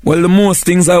fans? Well, the most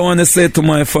things I want to say to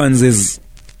my fans is,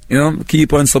 you know,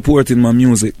 keep on supporting my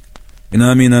music. You know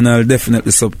what I mean? And I'll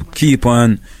definitely keep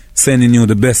on sending you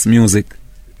the best music.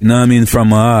 You know what I mean? From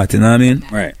my heart. You know what I mean?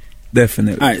 Right.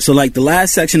 Definitely. All right. So, like the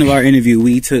last section of our interview,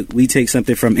 we take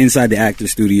something from inside the actor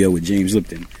studio with James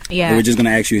Lipton. Yeah. And we're just going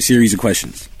to ask you a series of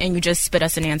questions. And you just spit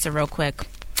us an answer real quick.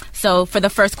 So, for the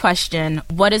first question,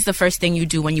 what is the first thing you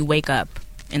do when you wake up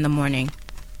in the morning?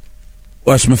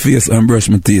 Wash my face and brush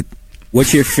my teeth.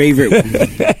 What's your favorite?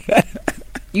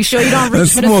 You sure you don't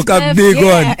reach for the smoke a spliff? big one.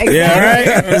 Exactly. Yeah, right?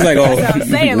 It's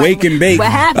like, wake and bake.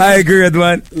 What happened? I agree with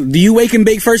man. Do you wake and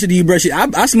bake first or do you brush it?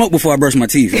 I smoke before I brush my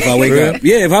teeth if I wake up.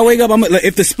 Yeah, if I wake up,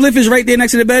 if the spliff is right there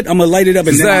next to the bed, I'm going to light it up.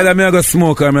 And then I'm going to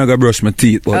smoke or I'm going to brush my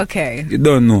teeth. But okay. You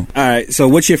don't know. All right, so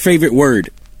what's your favorite word?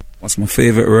 What's my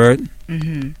favorite word?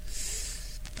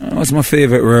 What's my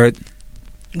favorite word?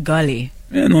 Gully.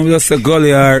 You know, just a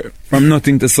gully or from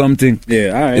nothing to something. Yeah,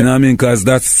 all right. You know what I mean? Because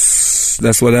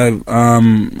that's what I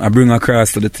bring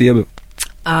across to the table.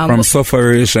 From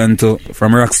sufferation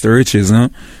from rocks to riches, you know?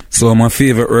 So my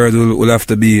favorite word will have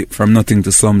to be from nothing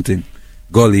to something.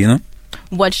 Gully, you know?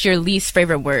 What's your least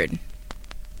favorite word?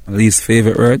 My least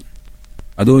favorite word?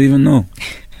 I don't even know.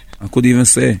 I could even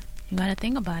say. You gotta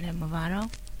think about it,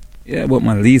 Mavado. Yeah, but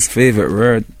my least favorite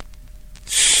word.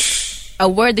 A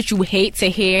word that you hate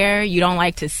to hear, you don't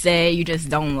like to say, you just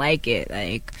don't like it.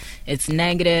 Like, it's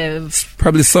negative.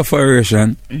 Probably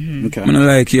sufferation. Okay. I don't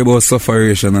like hear about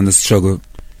sufferation and the struggle.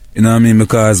 You know what I mean?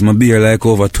 Because my beer like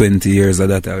over 20 years of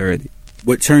that already.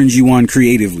 What turns you on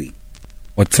creatively?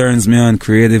 What turns me on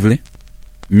creatively?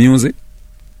 Music.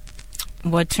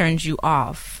 What turns you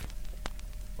off?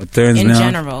 What turns me on? In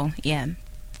general, yeah.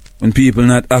 When people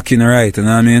not acting right, you know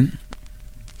what I mean?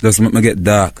 Just make me get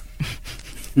dark.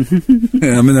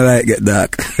 I'm gonna like get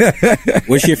dark.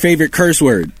 What's your favorite curse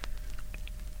word?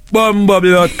 Bumba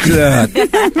blood clot.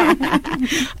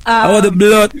 I want the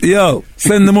blood. Yo,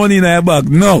 send the money in your bag.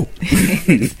 No.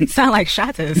 Sound like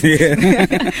Shatters.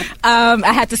 Yeah.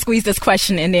 I had to squeeze this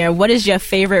question in there. What is your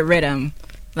favorite rhythm,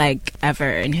 like,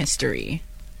 ever in history?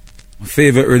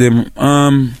 Favorite rhythm?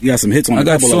 You got some hits on I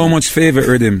got so much favorite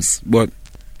rhythms, but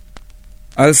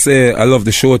I'll say I love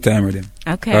the Showtime rhythm.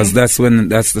 Okay. Because that's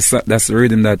the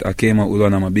rhythm that I came out with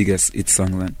one of my biggest hit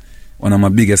songs, one of my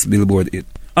biggest Billboard hit.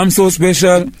 I'm so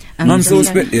special. I'm so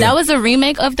special. That was a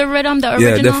remake of the rhythm, the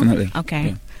original? Yeah, definitely. Okay.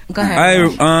 Yeah. Go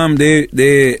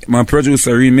ahead. My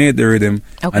producer remade the rhythm,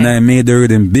 okay. and I made the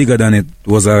rhythm bigger than it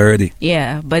was already.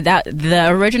 Yeah, but the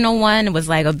original one was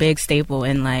like a big staple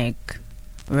in like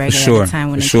reggae sure, at the time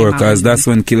when it sure, came out. because that's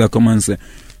when Killer come and say,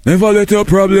 never let your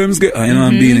problems get. You know,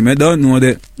 I'm being him. I don't know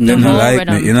that. The They don't whole like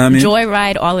rhythm. me. You know what I mean?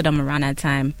 Joyride, all of them around that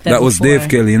time. That was before. Dave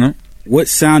Kelly. You know. What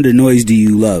sound or noise do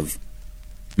you love?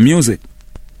 Music.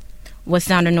 What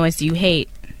sound or noise do you hate?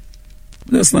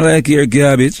 That's not like your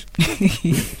garbage.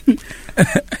 You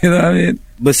know what I mean?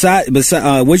 Besides,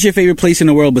 what's your favorite place in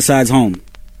the world besides home?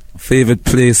 Favorite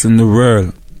place in the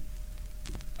world?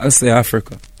 I'll say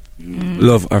Africa.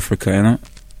 Love Africa, you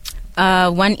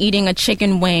know? When eating a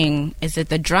chicken wing, is it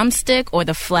the drumstick or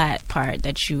the flat part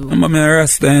that you... I'm a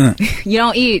Rasta, you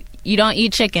know? You don't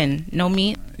eat chicken, no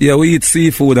meat? Yeah, we eat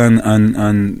seafood and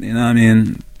you know what I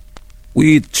mean?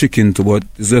 We eat chicken too, but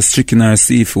it's just chicken or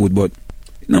seafood, but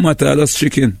no matter, that's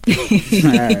chicken.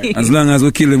 As long as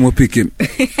we kill him, we pick him.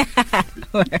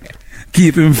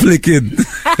 Keep him flicking.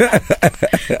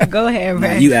 Go ahead, Nah,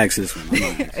 Ray. you ask this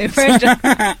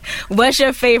one. What's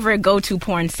your favorite go-to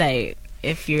porn site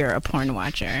if you're a porn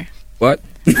watcher? What?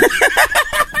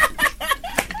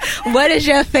 What is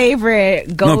your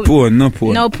favorite go? No porn. No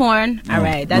porn? All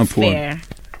right, that's no porn. fair.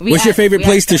 What's your favorite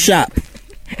place to shop?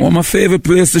 Well, my favorite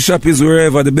place to shop is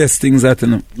wherever the best things are, you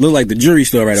know. Look like the jewelry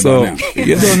store right so, about now.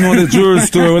 You don't know the jewelry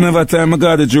store. Whenever time I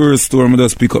go to the jewelry store, I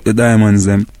just pick up the diamonds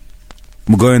them.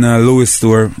 I go in a Louis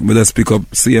store, I just pick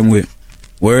up same way.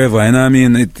 Wherever, you know what I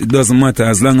mean? It doesn't matter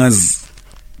as long as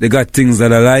they got things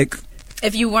that I like.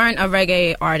 If you weren't a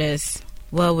reggae artist,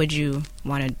 what would you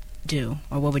want to do,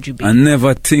 or what would you be? I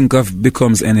never think of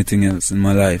becomes anything else in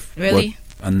my life. Really?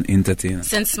 An entertainer.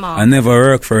 Since small. I never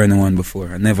worked for anyone before.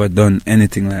 I never done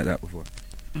anything like that before.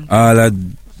 Okay. All I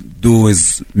do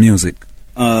is music.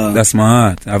 That's my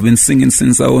art. I've been singing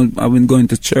since I've been going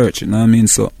to church. You know what I mean?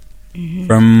 So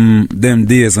from them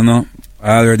days, you know,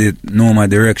 I already know my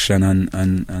direction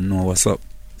and know what's up.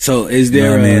 So is there?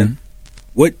 You know what I mean?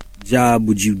 What job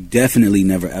would you definitely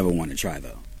never ever want to try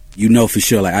though? You know for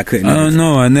sure, like I couldn't. I don't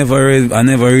know. I never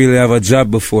really have a job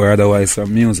before. Otherwise,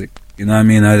 from music. You know what I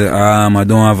mean? I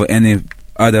don't have any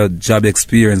other job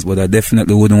experience, but I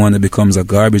definitely wouldn't want to become a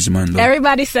garbage man, though.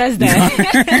 Everybody says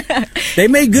that. They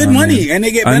make good money and they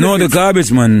get benefits. I know the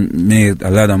garbage man made a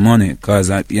lot of money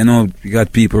because, you know, you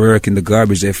got people working the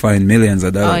garbage, they find millions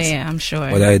of dollars. Oh, yeah, I'm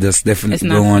sure. But I just definitely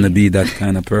don't want to be that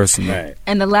kind of person. Right.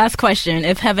 And the last question,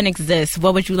 if heaven exists,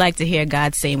 what would you like to hear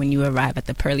God say when you arrive at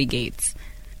the pearly gates?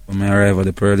 When I arrive at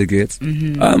the pearly gates,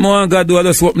 more God do I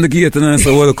just open the gate and I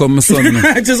say, welcome, my son.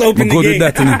 Just open the gate.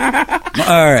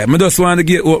 Alright, I just want the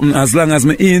gate open as long as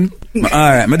I'm in. Alright,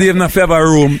 I don't even have a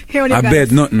room, a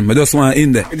bed, nothing. I just want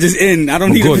in there. Just in. I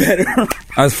don't need a bed.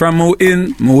 As from my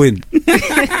in, I win.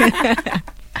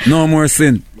 No more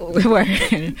sin.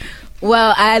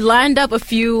 Well, I lined up a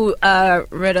few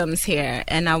rhythms here,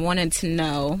 and I wanted to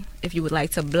know if you would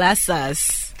like to bless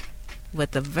us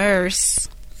with a verse.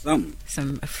 Some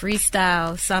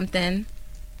freestyle, something.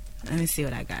 Let me see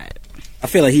what I got. I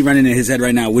feel like he running in his head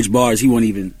right now which bars he won't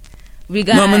even. We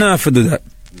got. No, I'm not for do that.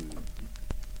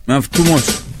 I have too much.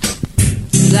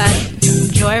 We got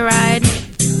Joyride.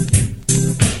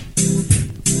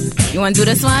 You want to do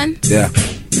this one? Yeah.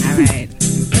 All right.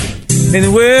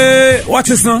 Anyway, watch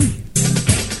this now.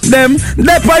 Them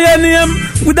pioneer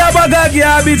with a bag of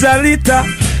garbage a liter.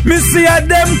 Me see a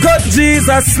them cut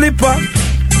Jesus slipper.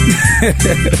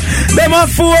 Them a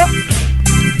four.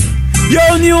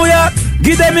 Yo, New York,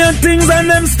 give them your things and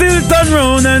them still turn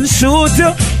round and shoot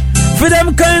you. For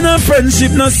them kind of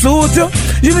friendship not suit you.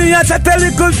 You mean you chat a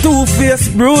little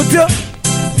two-faced brute you.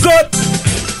 Good.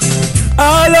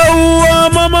 All of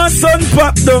who mama son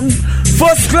pop down.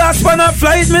 First class pan a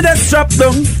flight me they strap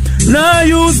down. Nah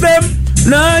use them.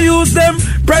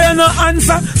 Prayer no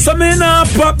answer, so me nah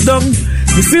pop down.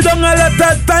 You sit down a lot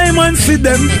of time and see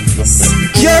them.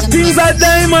 Your things are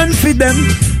diamond for them.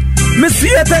 Me see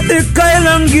you take the Kyle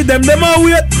and give them. Them a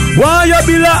wait, why you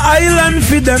build a island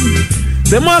for them.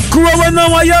 Them a crow when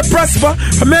now you prosper.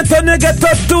 I meant to get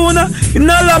a tuna in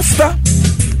a lobster.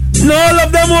 No, all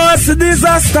of them want to see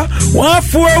disaster. One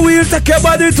 4-wheel take your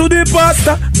body to the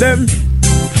pastor. Them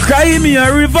cry me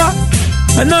a river,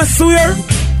 and I swear,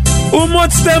 how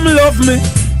much them love me.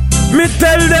 Me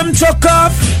tell them chuck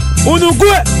off. Who no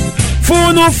go?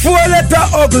 For no 4-letter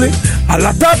ugly. A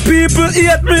lot of people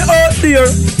hate me out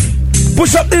there.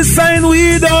 Push up this sign,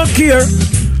 we don't care.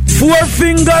 4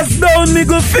 fingers down,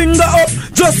 middle finger up.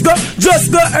 Just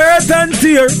the earth and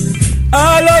tear.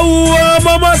 All of who are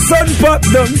mama son pop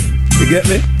them. You get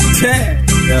me?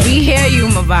 Yeah. We hear you,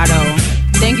 Mavado.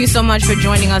 Thank you so much for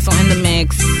joining us on In The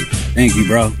Mix. Thank you,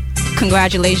 bro.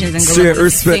 Congratulations and good luck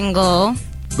with the single.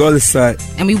 Go this side.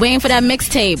 And we waiting for that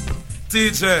mixtape.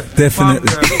 DJ. Definitely.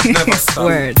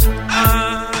 Word.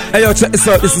 Hey yo, check this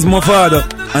out. This is Mavado,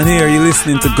 and here you're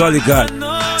listening to Gully God.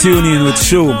 Tune in with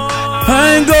Shoom.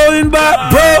 I ain't going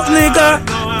back, broke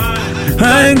nigga.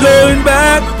 I ain't going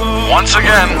back. Once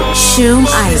again, Shoom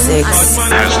Isaacs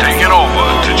has taken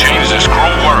over to change this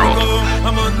cruel world.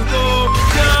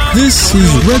 This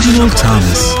is Reginald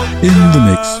Thomas in the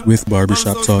mix with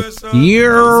Barbershop Talk.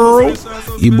 Yo,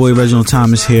 your boy Reginald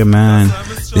Thomas here, man.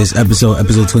 This episode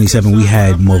 27, we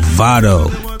had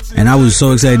Mavado. And I was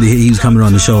so excited to hear he was coming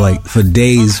on the show, like, for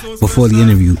days before the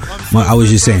interview. I was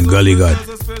just saying, Gully God.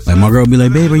 Like, my girl would be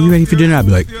like, babe, are you ready for dinner? I'd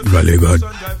be like, Gully God.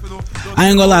 I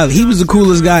ain't gonna lie, he was the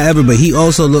coolest guy ever, but he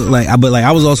also looked like,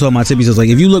 I was also on my tippy toes. Like,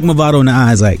 if you look Mavado in the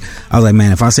eyes, like, I was like,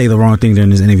 man, if I say the wrong thing during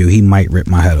this interview, he might rip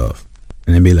my head off.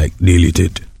 And then be like, delete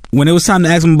it. When it was time to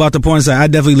ask him about the porn site, I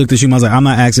definitely looked at you. I was like, I'm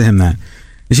not asking him that.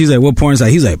 And she's like, what porn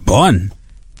site? He's like, porn.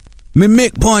 Me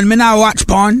make porn, me not watch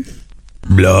porn.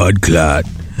 Blood clot.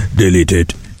 Delete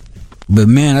it. But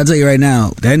man, I'll tell you right now,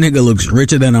 that nigga looks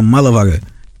richer than a motherfucker.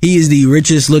 He is the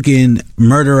richest looking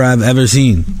murderer I've ever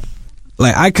seen.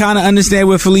 Like, I kind of understand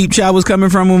where Philippe Chow was coming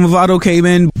from when Mavado came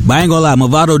in, but I ain't gonna lie,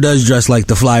 Mavado does dress like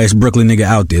the flyest Brooklyn nigga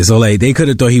out there. So like, they could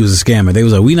have thought he was a scammer. They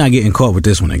was like, we not getting caught with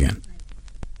this one again.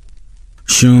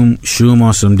 Shoom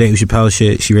on some Dave Chappelle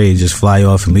shit. She ready to just fly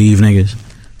off and leave niggas.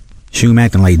 Shoom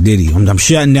acting like Diddy. I'm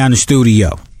shutting down the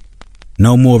studio.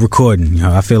 No more recording. You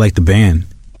know, I feel like the band.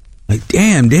 Like,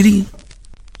 damn, Diddy.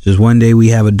 Just one day we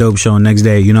have a dope show, and next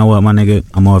day, you know what, my nigga,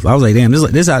 I'm off. I was like, damn,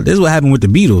 this is what happened with the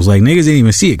Beatles. Like, niggas didn't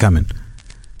even see it coming.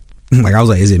 Like, I was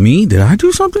like, is it me? Did I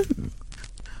do something?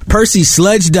 Percy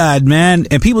Sledge died, man.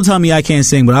 And people tell me I can't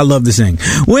sing, but I love to sing.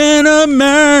 When a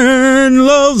man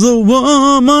loves a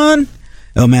woman.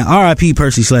 Oh, man, R.I.P.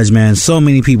 Percy Sledge, man. So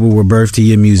many people were birthed to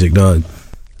your music, dog.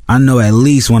 I know at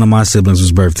least one of my siblings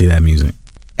was birthed to that music.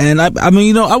 And I mean,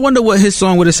 you know, I wonder what his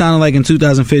song would have sounded like in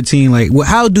 2015. Like,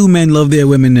 how do men love their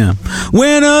women now?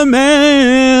 When a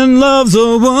man loves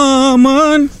a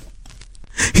woman,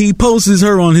 he posts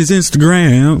her on his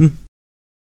Instagram.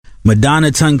 Madonna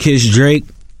tongue kissed Drake.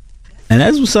 And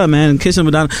that's what's up, man. Kissing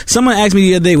Madonna. Someone asked me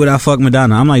the other day, would I fuck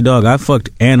Madonna? I'm like, dog, I fucked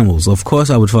animals. Of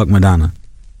course I would fuck Madonna.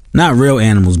 Not real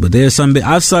animals, but there's some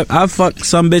I've fucked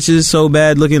some bitches so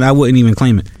bad looking I wouldn't even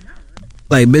claim it.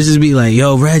 Like, bitches be like,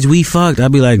 yo, Reg, we fucked.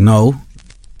 I'd be like, no.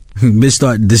 Bitch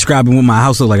start describing what my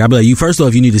house look like. I'd be like, you first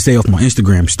off, you need to stay off my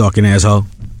Instagram, stalking asshole.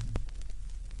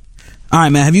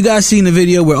 Alright, man, have you guys seen the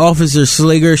video where Officer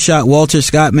Slager shot Walter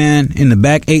Scott, man, in the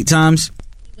back 8 times?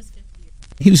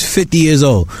 He was 50 years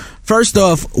old. First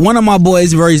off, one of my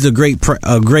boys raised a great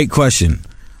question.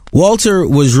 Walter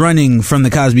was running from the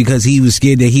cops because he was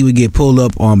scared that he would get pulled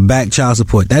up on back child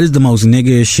support. That is the most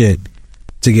nigga shit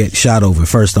to get shot over.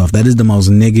 First off, that is the most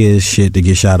nigga shit to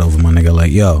get shot over, my nigga.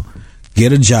 Like, yo,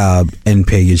 get a job and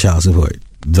pay your child support.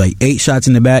 Like, 8 shots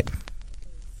in the back.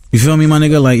 You feel me, my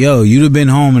nigga? Like, yo, you'd have been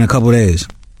home in a couple days.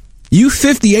 You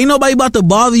 50. Ain't nobody about to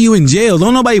bother you in jail.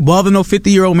 Don't nobody bother no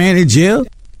 50-year-old man in jail.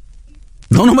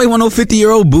 Don't nobody want no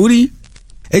 50-year-old booty.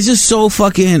 It's just so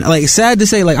fucking, like, sad to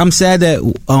say. Like, I'm sad that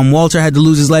Walter had to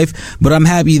lose his life, but I'm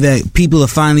happy that people are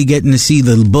finally getting to see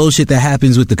the bullshit that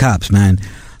happens with the cops, man.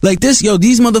 Like this, yo,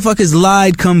 these motherfuckers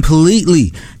lied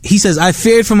completely. He says, I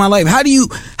feared for my life. How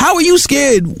are you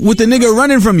scared with the nigga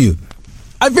running from you?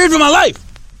 I feared for my life.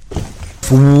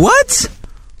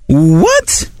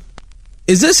 What?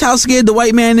 Is this how scared the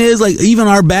white man is? Like, even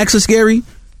our backs are scary?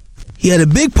 He had a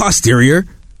big posterior.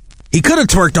 He could have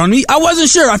twerked on me. I wasn't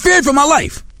sure. I feared for my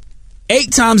life.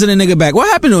 8 times in a nigga back.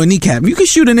 What happened to a kneecap? You can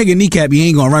shoot a nigga kneecap, you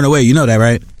ain't gonna run away. You know that,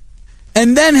 right?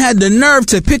 And then had the nerve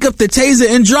to pick up the taser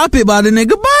and drop it by the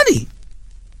nigga body.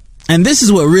 And this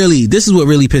is what really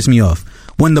pissed me off.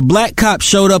 When the black cop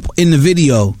showed up in the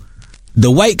video, the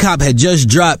white cop had just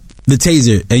dropped The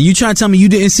taser. And you trying to tell me you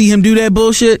didn't see him do that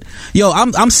bullshit? Yo,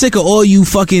 I'm sick of all you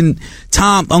fucking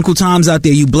Uncle Toms out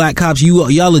there, you black cops.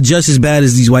 Y'all are just as bad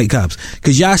as these white cops.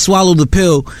 Cause y'all swallowed the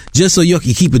pill just so y'all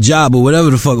can keep a job or whatever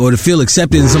the fuck, or to feel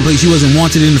accepted in some place you wasn't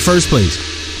wanted in the first place.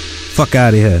 Fuck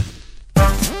out of here.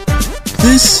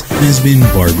 This has been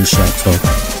Barbershop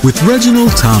Talk with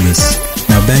Reginald Thomas.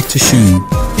 Now back to Shoom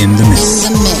in the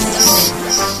mix.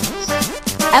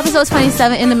 Episode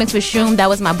 27 in the mix with Shoom. That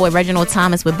was my boy Reginald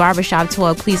Thomas with Barbershop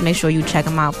Talk. Please make sure you check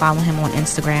him out. Follow him on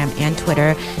Instagram and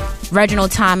Twitter.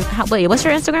 Reginald Thomas. Wait, what's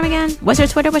your Instagram again? What's your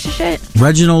Twitter? What's your shit?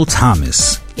 Reginald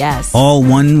Thomas. Yes. All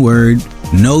one word,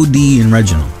 no D in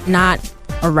Reginald. Not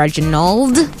a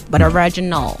Reginald, but a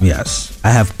Reginald. Yes. I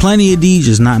have plenty of D,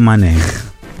 just not in my name.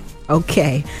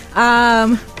 Okay.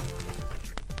 That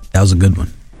was a good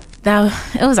one.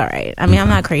 It was all right. I mean, I'm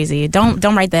not crazy. Don't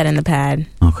write that in the pad.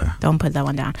 Okay. Don't put that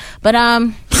one down. But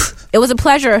it was a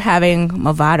pleasure having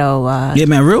Mavado. Yeah,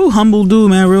 man, real humble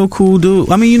dude, man, real cool dude.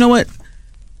 I mean, you know what?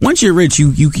 Once you're rich,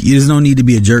 you there's no need to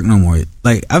be a jerk no more.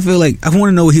 Like, I feel like I want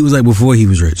to know what he was like before he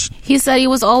was rich. He said he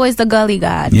was always the gully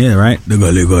god. Yeah, right. The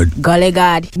gully god. Gully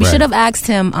god. We Right. should have asked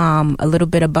him a little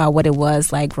bit about what it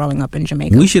was like growing up in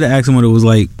Jamaica. We should have asked him what it was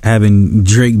like having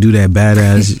Drake do that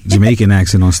badass Jamaican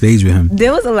accent on stage with him.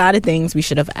 There was a lot of things we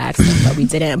should have asked him, but we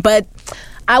didn't. But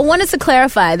I wanted to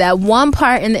clarify that one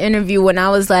part in the interview when I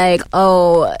was like,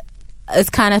 oh, it's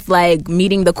kind of like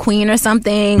meeting the queen or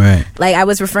something. Right. Like I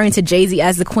was referring to Jay-Z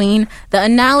as the queen. The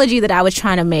analogy that I was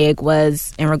trying to make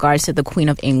was in regards to the Queen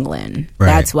of England. Right.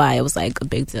 That's why it was like a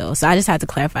big deal. So I just had to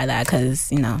clarify that because,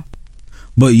 you know.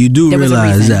 But you do There was a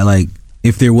realize reason. that, like,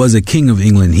 if there was a king of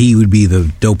England, he would be the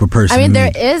doper person. I mean, to there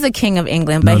meet. is a king of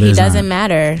England, No, but he there's doesn't not.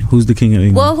 matter. Who's the king of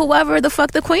England? Well, whoever the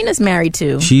fuck the queen is married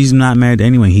to. She's not married to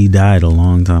anyone. He died a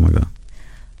long time ago.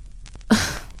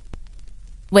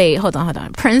 Wait, hold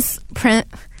on. Prince.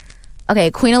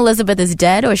 Okay, Queen Elizabeth is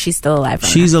dead, or is she still alive?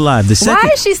 She's alive. The second,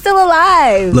 Why is she still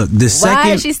alive? Look, the second,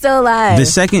 Why is she still alive? The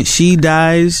second she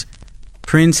dies,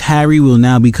 Prince Harry will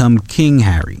now become King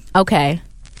Harry. Okay.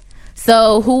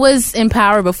 So who was in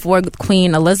power before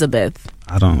Queen Elizabeth?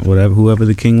 I don't, whoever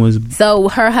the king was. So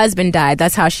her husband died.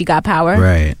 That's how she got power?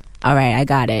 Right. All right, I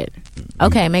got it.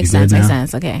 Okay, makes you good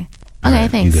sense. now? Okay. All Okay, right,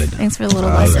 thanks. you good. Thanks for the little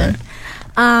All lesson.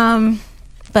 right.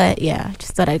 But yeah,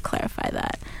 just thought I'd clarify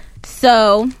that.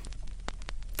 So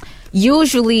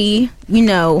usually, you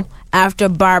know, after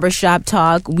Barbershop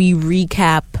Talk, we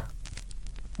recap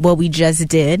what we just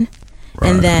did.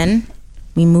 Right. And then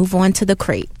we move on to the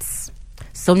crates.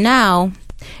 So now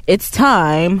it's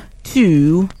time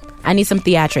to... I need some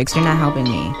theatrics. You're not helping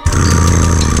me.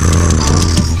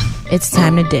 It's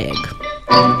time to dig.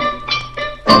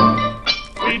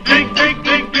 We dig, dig,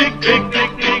 dig, dig, dig,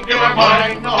 dig, dig, in our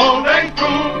mind the whole day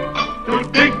through.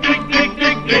 To dig, dig, dig,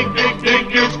 dig, dig, dig,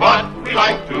 dig is what we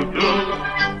like to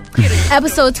do.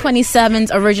 Episode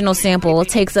 27's original sample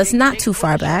takes us not too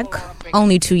far back.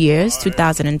 Only 2 years,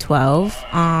 2012.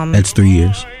 That's 3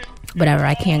 years. Whatever,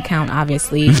 I can't count,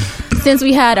 obviously. Since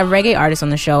we had a reggae artist on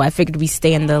the show, I figured we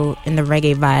stay in the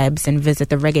reggae vibes and visit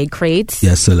the reggae crates.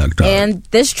 Yes, selector. And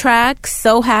this track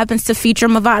so happens to feature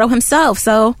Mavado himself,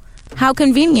 so how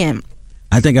convenient.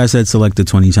 I think I said selected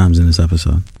 20 times in this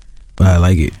episode, but I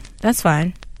like it. That's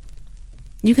fine.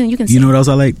 You can You know what else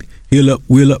I like? Heal up,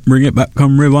 wheel up, bring it back,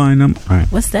 come rewind them. All right.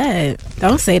 What's that?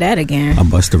 Don't say that again. A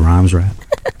Busta Rhymes rap.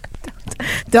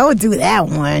 Don't do that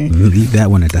one. Leave that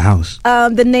one at the house.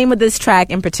 The name of this track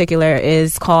in particular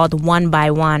is called One by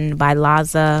One by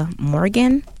Laza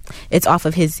Morgan. It's off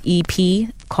of his EP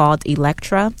called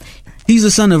Electra. He's the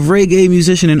son of reggae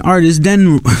musician and artist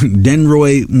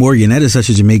Denroy Morgan. That is such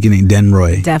a Jamaican name,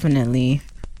 Denroy. Definitely.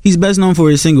 He's best known for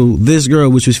his single This Girl,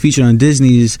 which was featured on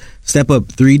Disney's Step Up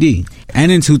 3D.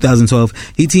 And in 2012,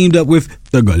 he teamed up with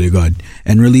The Gully God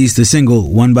and released the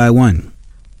single One by One,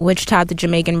 which topped the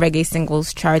Jamaican reggae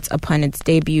singles charts upon its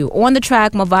debut. On the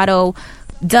track, Mavado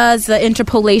does the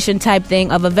interpolation type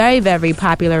thing of a very, very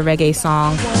popular reggae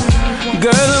song.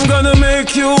 Girl, I'm gonna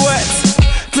make you wet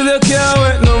till you can't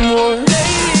wet no more.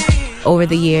 Over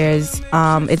the years,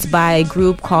 it's by a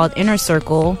group called Inner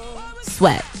Circle,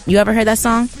 Sweat. You ever heard that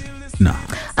song? No.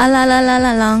 A la la la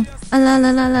la long, a la la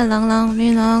la la long, long,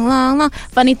 long, long, long.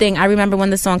 Funny thing, I remember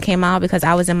when the song came out because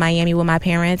I was in Miami with my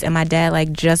parents and my dad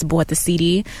like just bought the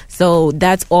CD, so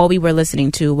that's all we were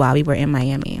listening to while we were in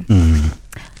Miami.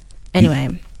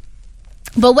 Anyway,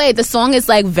 But wait, the song is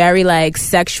like very like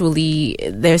sexually.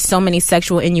 There's so many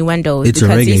sexual innuendos It's a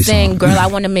because reggae he's saying, song. "Girl, I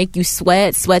want to make you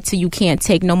sweat till you can't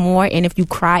take no more, and if you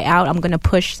cry out, I'm gonna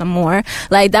push some more."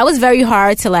 Like that was very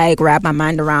hard to like wrap my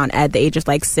mind around at the age of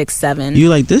like 6, 7. You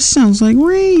like, this sounds like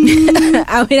rain.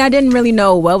 I mean, I didn't really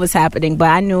know what was happening, but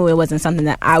I knew it wasn't something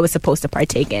that I was supposed to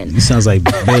partake in. It sounds like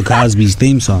Bill Cosby's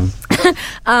theme song.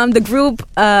 The group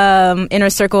Inner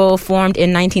Circle formed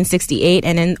in 1968,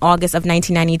 and in August of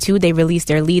 1992, they released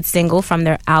their lead single from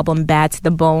their album Bad to the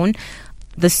Bone.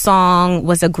 The song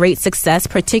was a great success,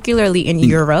 particularly in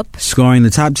Europe. Scoring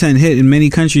the top 10 hit in many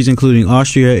countries, including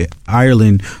Austria,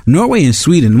 Ireland, Norway, and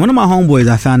Sweden. One of my homeboys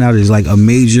I found out is like a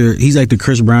major, he's like the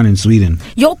Chris Brown in Sweden.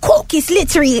 Your coke is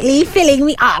literally filling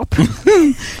me up.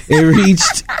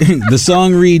 The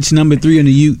song reached number 3 in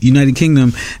the United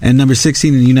Kingdom and number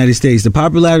 16 in the United States. The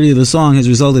popularity of the song has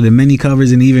resulted in many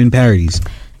covers and even parodies.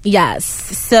 Yes.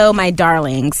 So, my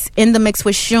darlings, In the Mix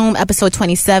with Shoom, episode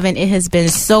 27. It has been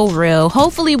so real.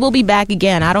 Hopefully, we'll be back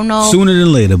again. I don't know. Sooner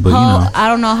than later, but you know. I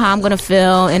don't know how I'm going to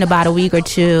feel in about a week or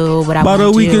two. What About a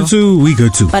week or two.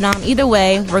 But either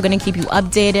way, we're going to keep you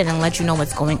updated and let you know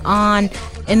what's going on.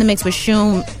 In the Mix with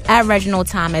Shoom, at Reginald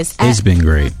Thomas. It's been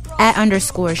great. At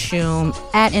 _Shoom,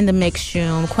 at In the Mix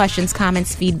Shoom. Questions,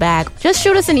 comments, feedback. Just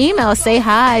shoot us an email. Say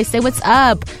hi. Say what's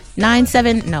up.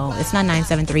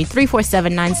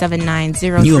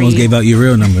 347-979-039. You almost gave out your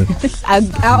real number. I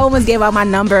almost gave out my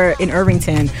number in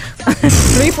Irvington.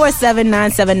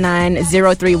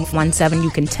 347-979-0317. You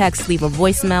can text, leave a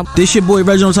voicemail. This your boy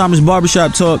Reginald Thomas,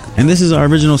 Barbershop Talk, and this is our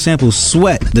original sample,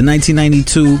 Sweat, the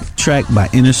 1992 track by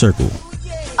Inner Circle.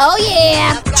 Oh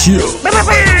yeah. Chill.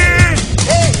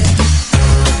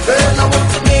 Girl, I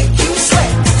want to make you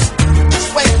sweat.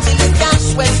 Sweat till you can't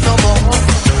sweat no more.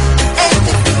 And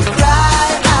if you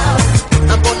cry out,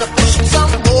 I'm gonna push you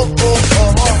some more.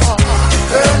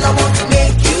 Girl, I want to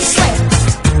make you sweat.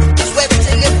 Sweat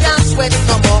till you can't sweat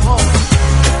no more.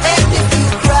 And if you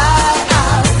cry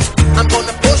out, I'm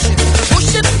gonna push it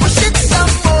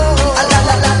some more. A la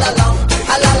la la la long,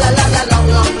 a la la la la long,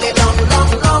 long, long, long,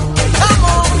 long. Come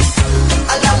on.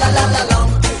 A la la la la long,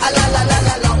 a la la la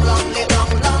la long, long,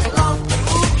 long, long, long.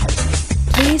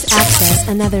 Please access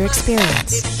another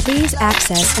experience. Please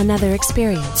access another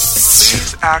experience.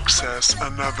 Please access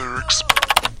another experience.